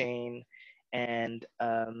 blockchain, and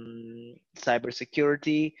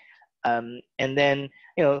cybersecurity. And then,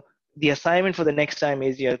 the assignment for the next time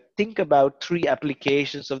is, think about three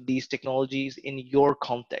applications of these technologies in your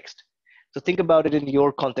context. So think about it in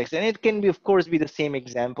your context, and it can be, of course, be the same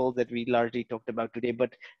example that we largely talked about today,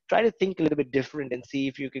 but try to think a little bit different and see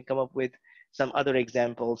if you can come up with some other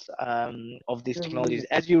examples of these technologies.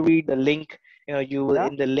 As you read the link, you will,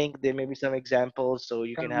 in the link, there may be some examples, so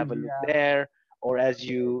you can have a look there. Or as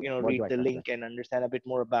you, read the link and understand a bit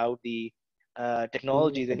more about the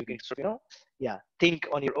technology, then you can sort of, think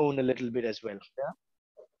on your own a little bit as well.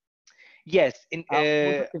 Yes,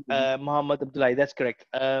 Muhammad Abdullahi, that's correct.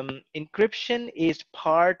 Encryption is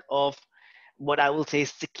part of what I will say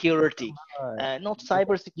security, not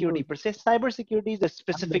cyber security per se. Cyber security is a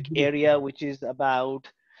specific area which is about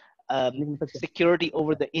security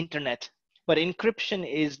over the internet. But encryption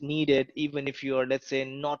is needed even if you are, let's say,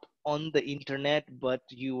 not on the internet, but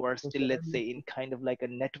you are still, let's say, in kind of like a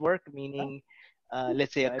network, meaning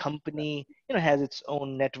let's say a company has its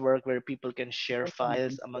own network where people can share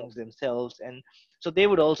files amongst themselves, and so they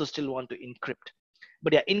would also still want to encrypt.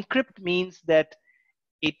 But yeah, encrypt means that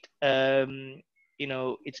it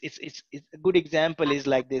it's a good example is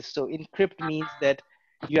like this. So encrypt means that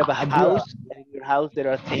you have a house, and in your house there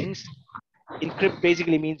are things. Encrypt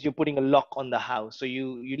basically means you're putting a lock on the house. So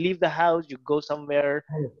you leave the house, you go somewhere,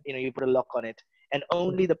 you put a lock on it, and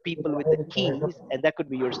only the people with the keys, and that could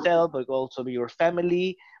be yourself, but it could also be your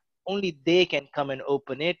family, only they can come and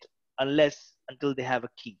open it until they have a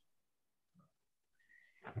key.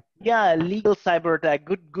 Yeah, legal cyber attack.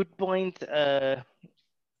 Good point.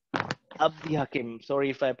 Abdi Hakim. Sorry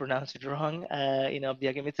if I pronounced it wrong. Abdi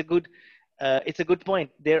Hakim. It's a good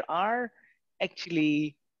point. There are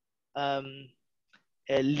actually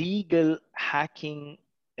legal hacking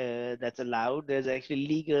that's allowed. There's actually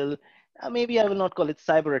legal, maybe I will not call it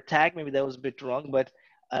cyber attack, maybe that was a bit wrong, but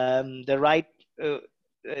the right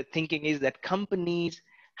thinking is that companies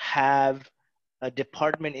have a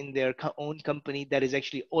department in their own company that is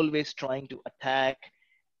actually always trying to attack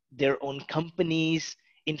their own company's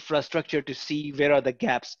infrastructure to see where are the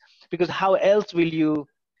gaps, because how else will you,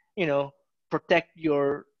 you know, protect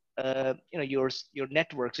your your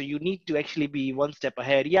network? So you need to actually be one step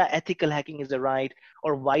ahead. Yeah, ethical hacking is the right,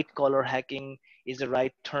 or white collar hacking is the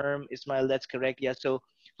right term, Ismail. That's correct. Yeah. So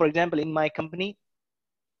for example, in my company,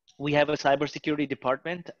 we have a cybersecurity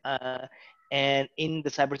department, and in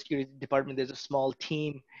the cybersecurity department, there's a small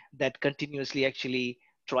team that continuously actually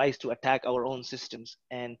tries to attack our own systems,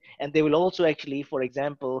 and they will also actually, for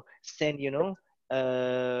example, send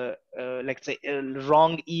let's say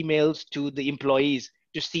wrong emails to the employees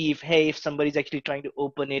to see if, hey, if somebody's actually trying to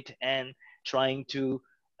open it and trying to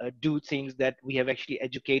do things that we have actually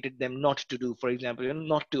educated them not to do. For example,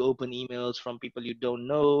 not to open emails from people you don't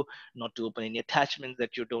know, not to open any attachments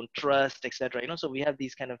that you don't trust, etc. So we have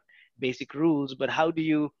these kind of basic rules, but how do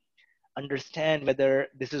you understand whether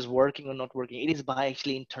this is working or not working? It is by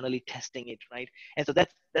actually internally testing it, right? And so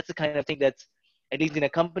that's the kind of thing that's, at least in a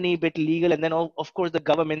company, a bit legal. And then of course the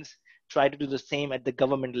governments try to do the same at the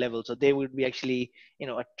government level. So they would be actually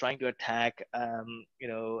trying to attack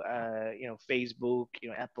Facebook,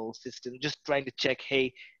 Apple system, just trying to check,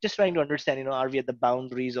 hey, just trying to understand, are we at the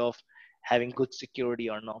boundaries of having good security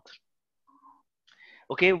or not?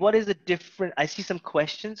 Okay, what is the different? I see some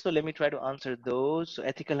questions, so let me try to answer those. So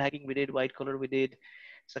ethical hacking we did, white collar we did.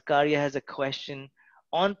 Zakaria has a question.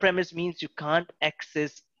 On-premise means you can't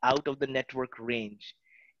access out of the network range.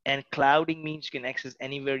 And clouding means you can access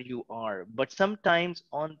anywhere you are. But sometimes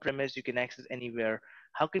on-premise you can access anywhere.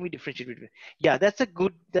 How can we differentiate between? Yeah, that's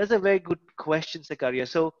a very good question, Zakaria.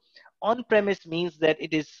 So on-premise means that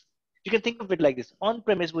it is, you can think of it like this.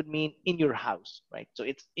 On-premise would mean in your house, right? So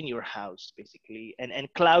it's in your house basically,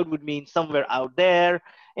 and cloud would mean somewhere out there.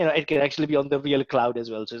 It can actually be on the real cloud as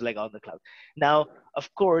well, so it's like on the cloud. Now, of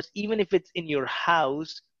course, even if it's in your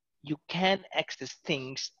house, you can access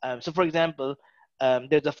things. So for example,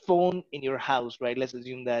 there's a phone in your house, right? Let's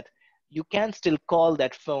assume that you can still call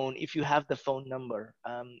that phone if you have the phone number,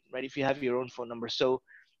 right? If you have your own phone number. So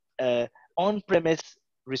uh, on-premise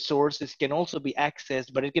resources can also be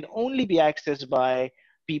accessed, but it can only be accessed by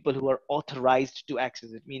people who are authorized to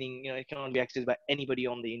access it, meaning it cannot be accessed by anybody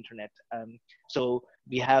on the internet. So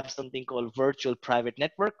we have something called virtual private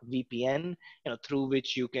network, VPN, through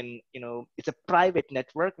which you can, it's a private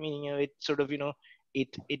network, meaning it sort of,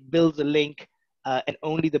 it builds a link, and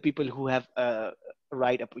only the people who have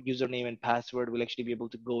right up username and password will actually be able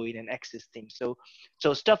to go in and access things.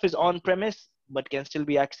 So stuff is on premise but can still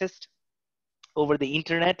be accessed over the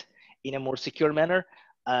internet in a more secure manner.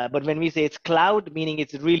 But when we say it's cloud, meaning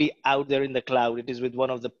it's really out there in the cloud, it is with one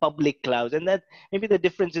of the public clouds. And that maybe the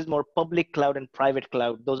difference is more public cloud and private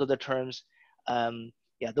cloud. Those are the terms.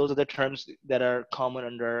 Yeah, those are the terms that are common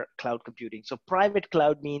under cloud computing. So private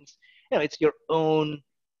cloud means, it's your own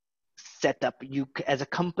setup. You, as a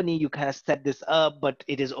company, you kind of set this up, but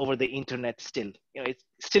it is over the internet still. It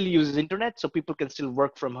still uses internet, so people can still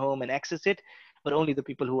work from home and access it, but only the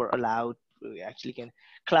people who are allowed actually can.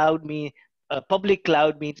 Cloud me Public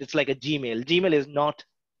cloud means it's like a Gmail. Gmail is not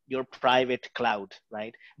your private cloud,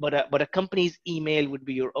 right? But a company's email would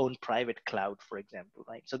be your own private cloud, for example,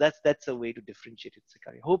 right? So that's a way to differentiate it,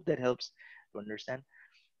 Sakari. Hope that helps to understand.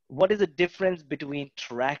 What is the difference between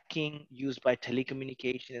tracking used by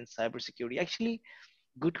telecommunication and cybersecurity? Actually,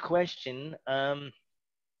 good question.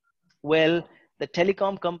 Well, the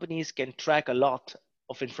telecom companies can track a lot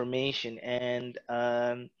of information, and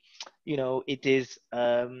it is,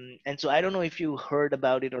 and so I don't know if you heard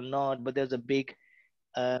about it or not, but there's a big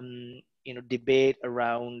debate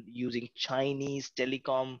around using Chinese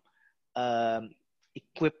telecom um,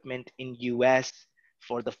 equipment in US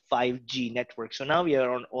for the 5G network. So now we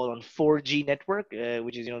are all on 4G network,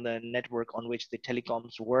 which is the network on which the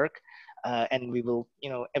telecoms work, and we will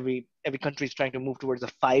every country is trying to move towards a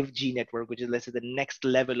 5G network, which is, let's say, the next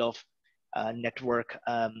level of network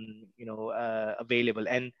available.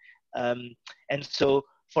 Um, and so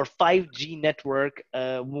for 5G network,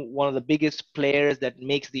 one of the biggest players that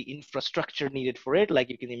makes the infrastructure needed for it, like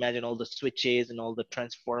you can imagine all the switches and all the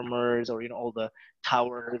transformers, or all the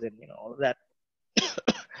towers and all of that,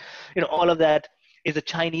 all of that is a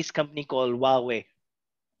Chinese company called Huawei.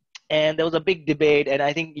 And there was a big debate, and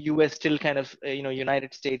I think US still kind of,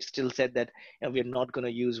 United States still said that we're not going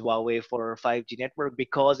to use Huawei for 5G network,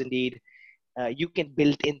 because indeed you can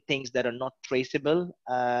build in things that are not traceable,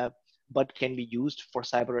 but can be used for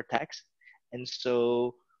cyber attacks. And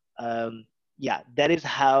so, yeah, that is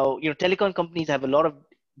how, telecom companies have a lot of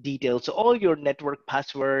details. So all your network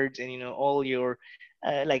passwords and, all your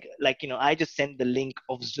like I just sent the link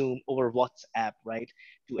of Zoom over WhatsApp, right,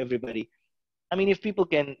 to everybody. I mean, if people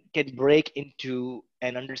can break into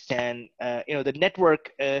and understand, the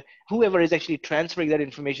network, whoever is actually transferring that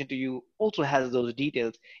information to you also has those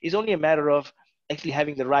details. It's only a matter of actually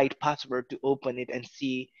having the right password to open it and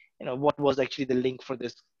see, what was actually the link for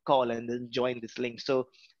this call and then join this link. So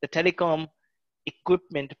the telecom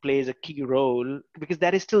equipment plays a key role because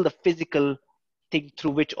that is still the physical thing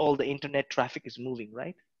through which all the internet traffic is moving,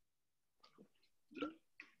 right?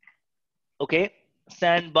 Okay.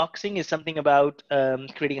 Sandboxing is something about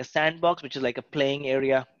creating a sandbox, which is like a playing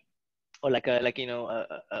area, or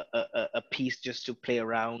a piece just to play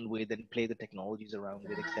around with and play the technologies around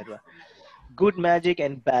with, etc. Good magic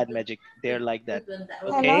and bad magic, they're like that.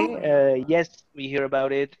 Okay. Hello. Yes, we hear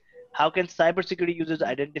about it. How can cybersecurity users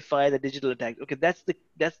identify the digital attacks? Okay, that's the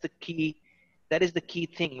key. That is the key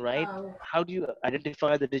thing, right? How do you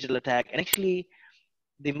identify the digital attack? And actually,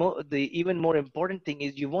 the even more important thing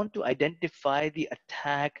is you want to identify the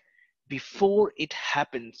attack before it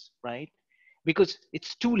happens, right? Because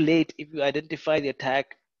it's too late if you identify the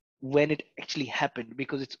attack when it actually happened,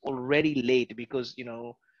 because it's already late, because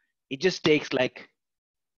it just takes like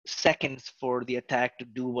seconds for the attack to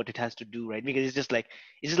do what it has to do, right? Because it's just like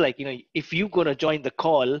if you're going to join the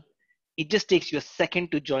call, it just takes you a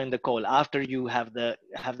second to join the call after you have the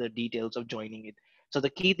details of joining it. So the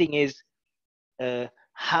key thing is,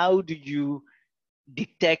 how do you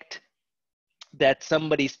detect that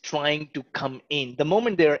somebody's trying to come in? The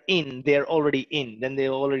moment they're in, they're already in, then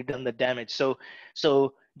they've already done the damage. So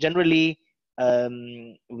generally,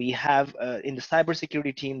 we have, in the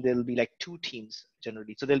cybersecurity team, there'll be like two teams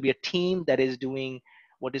generally. So there'll be a team that is doing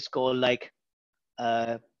what is called like,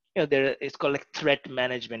 uh, there it's called like threat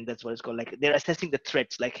management. That's what it's called. Like, they're assessing the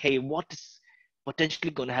threats, like, hey, what is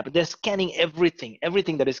potentially going to happen? They're scanning everything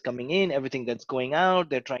that is coming in, everything that's going out.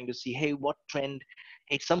 They're trying to see, hey, what trend?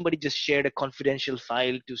 Hey, somebody just shared a confidential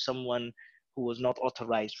file to someone who was not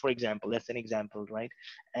authorized, for example. That's an example, right?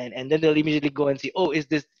 And then they'll immediately go and see, oh, is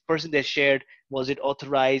this person they shared, was it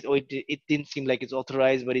authorized? Or it didn't seem like it's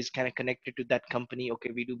authorized, but it's kind of connected to that company.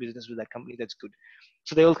 Okay, we do business with that company, that's good.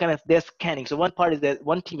 So they all they're scanning. So one part is that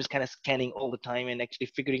one team is kind of scanning all the time and actually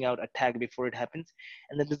figuring out attack before it happens.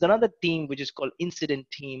 And then there's another team which is called incident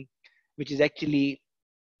team, which is actually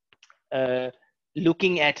uh,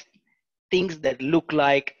 looking at things that look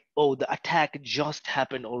like, oh, the attack just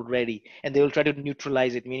happened already, and they will try to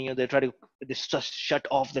neutralize it, meaning they try to just shut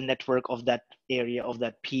off the network of that area, of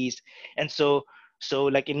that piece. And so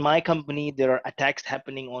like in my company, there are attacks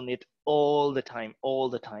happening on it all the time.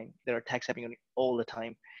 There are attacks happening on it all the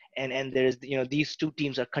time. And there's, these two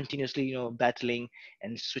teams are continuously, battling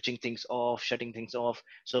and switching things off, shutting things off.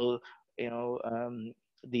 So, you know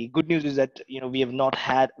the good news is that, we have not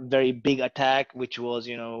had very big attack, which was,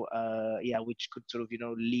 which could sort of,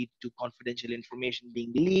 lead to confidential information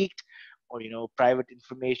being leaked, or, private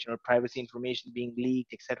information or privacy information being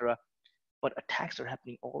leaked, etc. But attacks are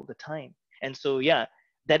happening all the time. And so, yeah,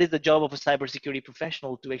 that is the job of a cybersecurity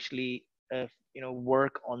professional, to actually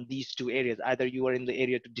work on these two areas. Either you are in the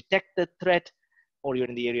area to detect the threat, or you're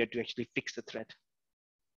in the area to actually fix the threat.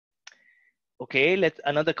 Okay, let's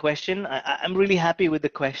another question. I'm really happy with the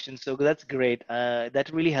question, so that's great.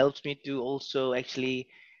 That really helps me to also actually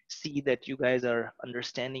see that you guys are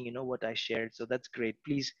understanding, what I shared. So that's great.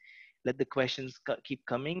 Please let the questions keep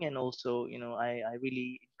coming, and also, I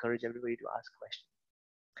really encourage everybody to ask questions.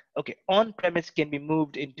 Okay, on-premise can be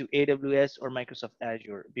moved into AWS or Microsoft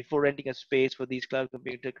Azure. Before renting a space for these cloud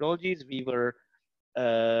computing technologies, we were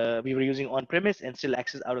using on-premise and still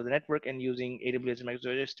access out of the network, and using AWS and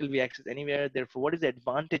Microsoft Azure, still we access anywhere. Therefore, what is the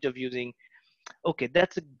advantage of using? Okay,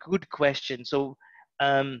 that's a good question. So,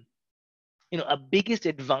 um, a biggest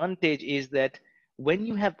advantage is that when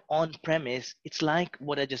you have on-premise, it's like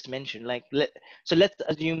what I just mentioned. Like, so let's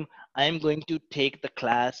assume I'm going to take the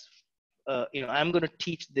class. I'm going to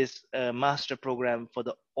teach this master program for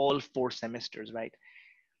the all 4 semesters, right?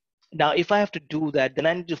 Now, if I have to do that, then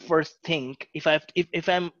I need to first think, if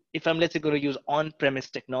I'm let's say going to use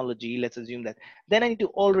on-premise technology, let's assume that, then I need to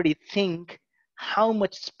already think, how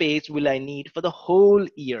much space will I need for the whole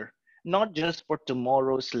year, not just for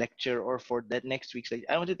tomorrow's lecture or for that next week's lecture.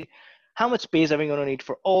 I want to think, how much space are we going to need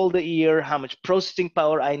for all the year, how much processing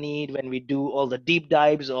power I need when we do all the deep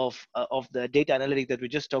dives of the data analytics that we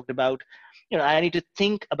just talked about. I need to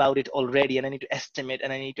think about it already, and I need to estimate,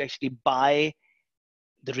 and I need to actually buy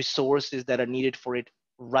the resources that are needed for it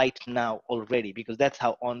right now already, because that's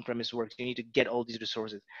how on-premise works. You need to get all these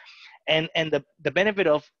resources. And the benefit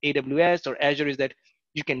of AWS or Azure is that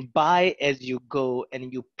you can buy as you go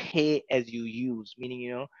and you pay as you use,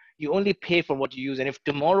 meaning, You only pay for what you use. And if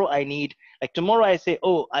tomorrow I need, like tomorrow I say,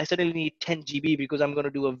 oh, I suddenly need 10 GB because I'm going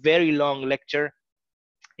to do a very long lecture,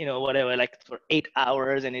 whatever, like for 8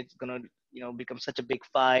 hours, and it's going to, become such a big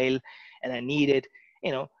file, and I need it,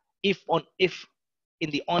 you know, if in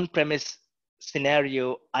the on-premise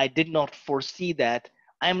scenario, I did not foresee that,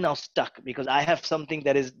 I'm now stuck because I have something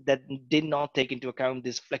that did not take into account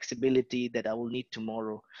this flexibility that I will need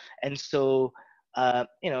tomorrow. And so,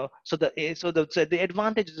 so the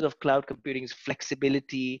advantages of cloud computing is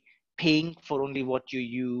flexibility, paying for only what you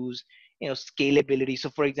use, scalability. So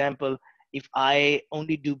for example, if I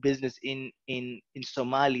only do business in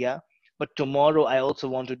Somalia, but tomorrow I also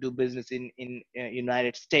want to do business in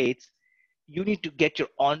United States, you need to get your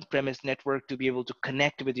on-premise network to be able to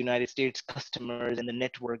connect with United States customers and the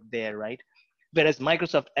network there, right? Whereas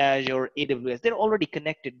Microsoft Azure, AWS, they're already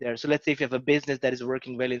connected there. So let's say if you have a business that is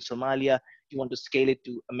working well in Somalia, you want to scale it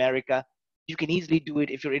to America, you can easily do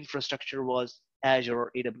it if your infrastructure was Azure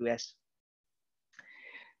or AWS.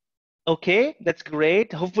 Okay, that's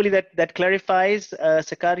great. Hopefully that clarifies,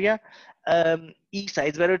 Sakaria. Isa,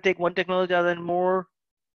 it's better to take one technology rather than more.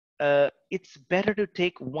 It's better to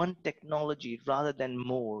take one technology rather than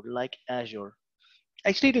more, like Azure.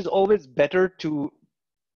 Actually, it is always better to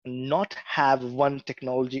not have one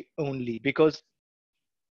technology only, because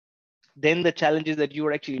then the challenge is that you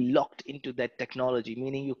are actually locked into that technology,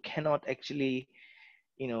 meaning you cannot actually,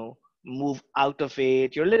 move out of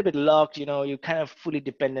it. You're a little bit locked, you're kind of fully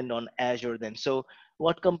dependent on Azure then. So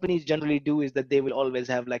what companies generally do is that they will always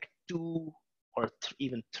have like two or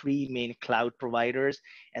even three main cloud providers,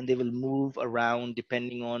 and they will move around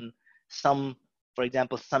depending on some, for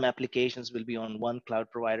example, some applications will be on one cloud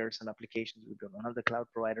provider, some applications will be on another cloud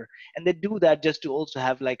provider. And they do that just to also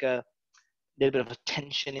have like a little bit of a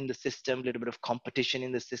tension in the system, a little bit of competition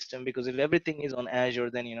in the system, because if everything is on Azure,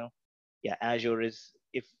 then, yeah, Azure is,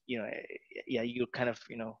 if, yeah, you kind of,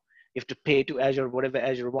 you have to pay to Azure whatever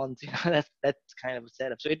Azure wants, that's kind of a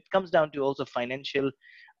setup. So it comes down to also financial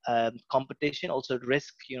competition, also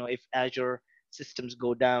risk, if Azure systems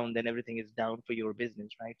go down, then everything is down for your business,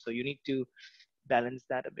 right? So you need to balance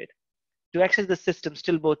that a bit. To access the system,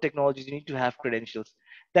 still both technologies, you need to have credentials.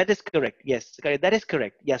 That is correct. Yes, that is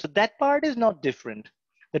correct. Yeah, so that part is not different.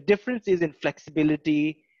 The difference is in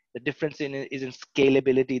flexibility. The difference is in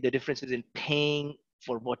scalability. The difference is in paying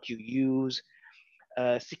for what you use.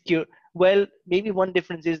 Secure. Well, maybe one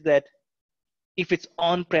difference is that if it's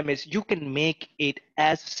on premise, you can make it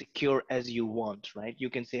as secure as you want, right? You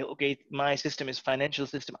can say, okay, my system is financial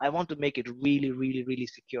system, I want to make it really, really, really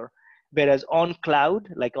secure. Whereas on cloud,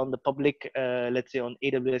 like on the public, let's say on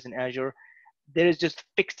AWS and Azure, there is just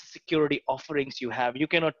fixed security offerings you have. You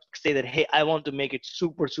cannot say that, hey, I want to make it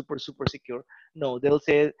super, super, super secure. No, they'll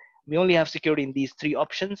say we only have security in these three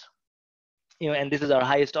options, and this is our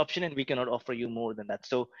highest option, and we cannot offer you more than that.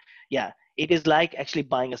 So yeah, it is like actually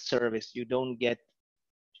buying a service. You don't get,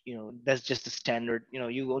 that's just the standard,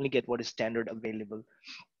 you only get what is standard available.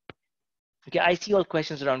 Okay, I see all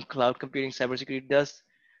questions around cloud computing, cybersecurity. Does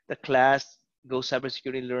the class go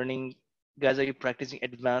cybersecurity learning? Guys, are you practicing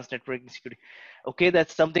advanced networking security? Okay,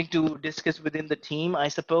 that's something to discuss within the team, I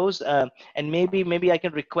suppose. And maybe I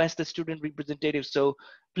can request the student representative. So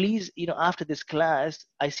please, after this class,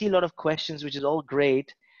 I see a lot of questions, which is all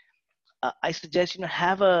great. I suggest,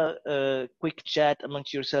 have a quick chat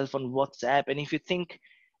amongst yourself on WhatsApp. And if you think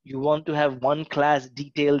you want to have one class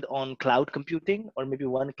detailed on cloud computing, or maybe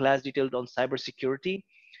one class detailed on cybersecurity,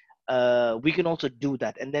 we can also do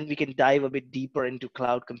that. And then we can dive a bit deeper into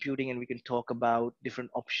cloud computing, and we can talk about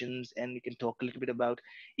different options, and we can talk a little bit about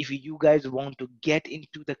if you guys want to get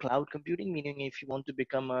into the cloud computing, meaning if you want to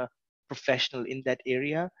become a professional in that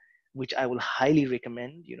area, which I will highly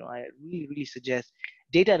recommend. I really, really suggest.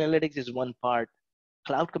 Data analytics is one part.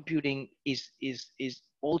 Cloud computing is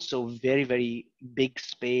also very, very big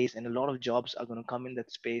space, and a lot of jobs are going to come in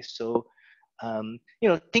that space. So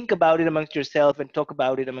think about it amongst yourself and talk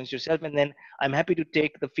about it amongst yourself. And then I'm happy to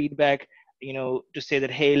take the feedback, to say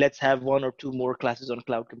that, hey, let's have one or two more classes on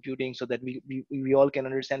cloud computing so that we all can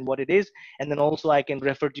understand what it is. And then also I can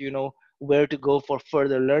refer to, where to go for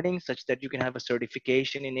further learning, such that you can have a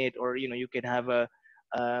certification in it, or, you can have a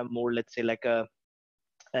more, let's say, like a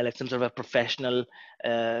like some sort of a professional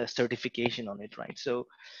certification on it, right? So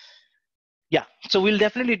yeah, so we'll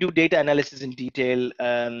definitely do data analysis in detail,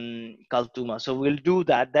 Kaltuma. So we'll do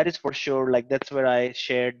that. That is for sure. Like that's where I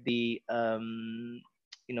shared the,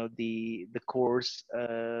 the course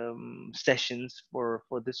sessions for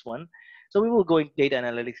this one. So we will go into data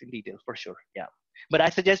analytics in detail for sure. Yeah, but I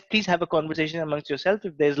suggest please have a conversation amongst yourself.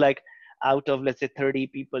 If there's like out of, let's say, 30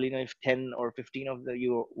 people, if 10 or 15 of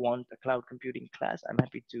you want a cloud computing class, I'm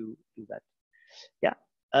happy to do that. Yeah.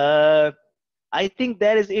 I think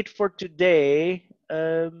that is it for today.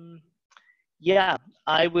 Yeah,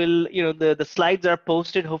 I will, the slides are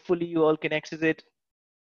posted. Hopefully you all can access it.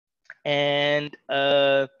 And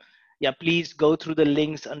yeah, please go through the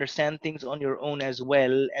links, understand things on your own as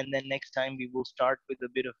well. And then next time we will start with a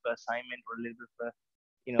bit of assignment or a little bit of,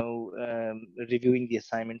 reviewing the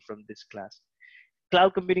assignment from this class.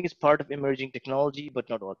 Cloud computing is part of emerging technology, but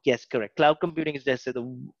not all. Yes, correct. Cloud computing is just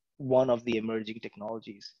one of the emerging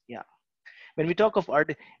technologies. Yeah. When we talk of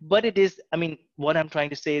art, but it is, what I'm trying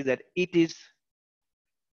to say is that it is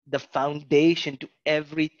the foundation to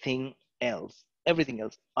everything else. Everything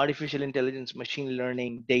else, artificial intelligence, machine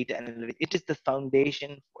learning, data analytics, it is the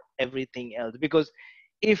foundation for everything else. Because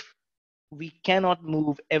if we cannot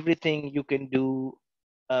move everything you can do,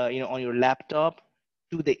 on your laptop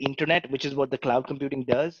to the internet, which is what the cloud computing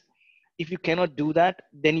does, if you cannot do that,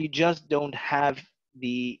 then you just don't have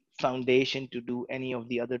the foundation to do any of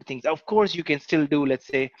the other things. Of course, you can still do, let's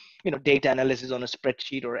say, data analysis on a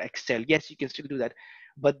spreadsheet or Excel. Yes, you can still do that.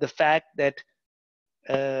 But the fact that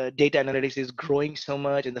data analytics is growing so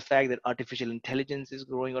much, and the fact that artificial intelligence is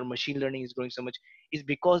growing or machine learning is growing so much, is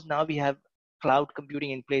because now we have cloud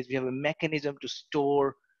computing in place. We have a mechanism to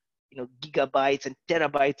store gigabytes and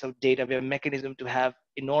terabytes of data. We have a mechanism to have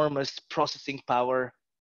enormous processing power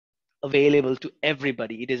available to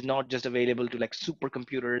everybody. It is not just available to like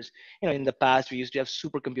supercomputers. In the past we used to have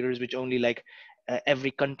supercomputers which only like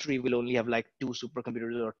every country will only have like 2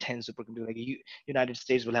 supercomputers or 10 supercomputers. Like United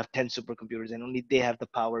States will have 10 supercomputers, and only they have the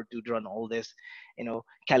power to run all this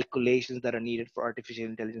calculations that are needed for artificial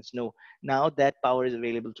intelligence. No, now that power is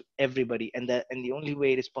available to everybody, and the only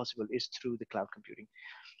way it is possible is through the cloud computing.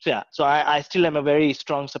 So yeah, so I still am a very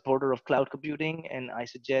strong supporter of cloud computing, and I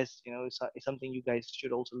suggest it's something you guys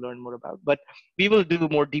should also learn more about. But we will do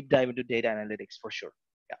more deep dive into data analytics for sure.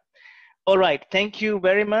 Yeah. All right. Thank you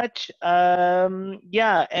very much.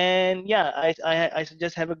 Yeah, and yeah, I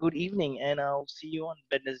suggest have a good evening, and I'll see you on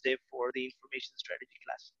Wednesday for the information strategy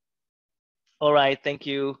class. All right. Thank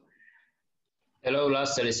you. Hello,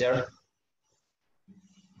 last sir.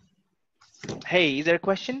 Hey, is there a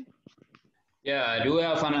question? Yeah, do we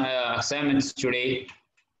have an assignments today?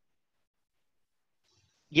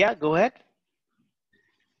 Yeah, go ahead.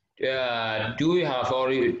 Do you have, or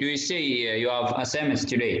do you say you have assignments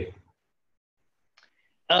today?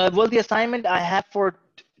 Well, the assignment I have for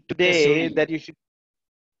today that you should,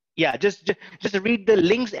 yeah, just read the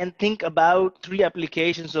links and think about 3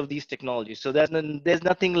 applications of these technologies. So there's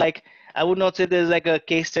nothing like, I would not say there's like a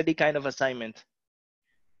case study kind of assignment.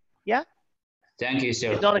 Yeah. Thank you,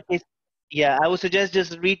 sir. It's not a case. Yeah, I would suggest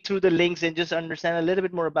just read through the links and just understand a little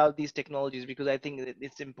bit more about these technologies, because I think that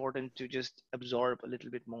it's important to just absorb a little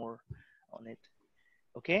bit more on it.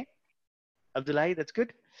 Okay, Abdullahi, that's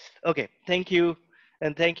good. Okay, thank you.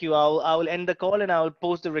 And thank you. I will end the call, and I will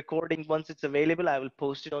post the recording once it's available. I will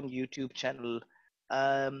post it on YouTube channel.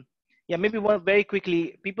 Yeah, maybe one very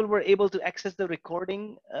quickly. People were able to access the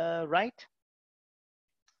recording, right?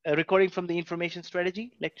 A recording from the information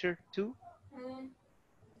strategy lecture 2.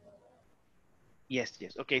 Yes.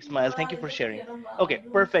 Okay, Smile. Thank you for sharing. Okay,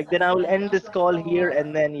 perfect. Then I will end this call here,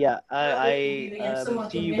 and then yeah, I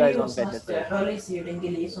see you guys on Wednesday.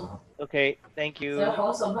 Okay. Thank you.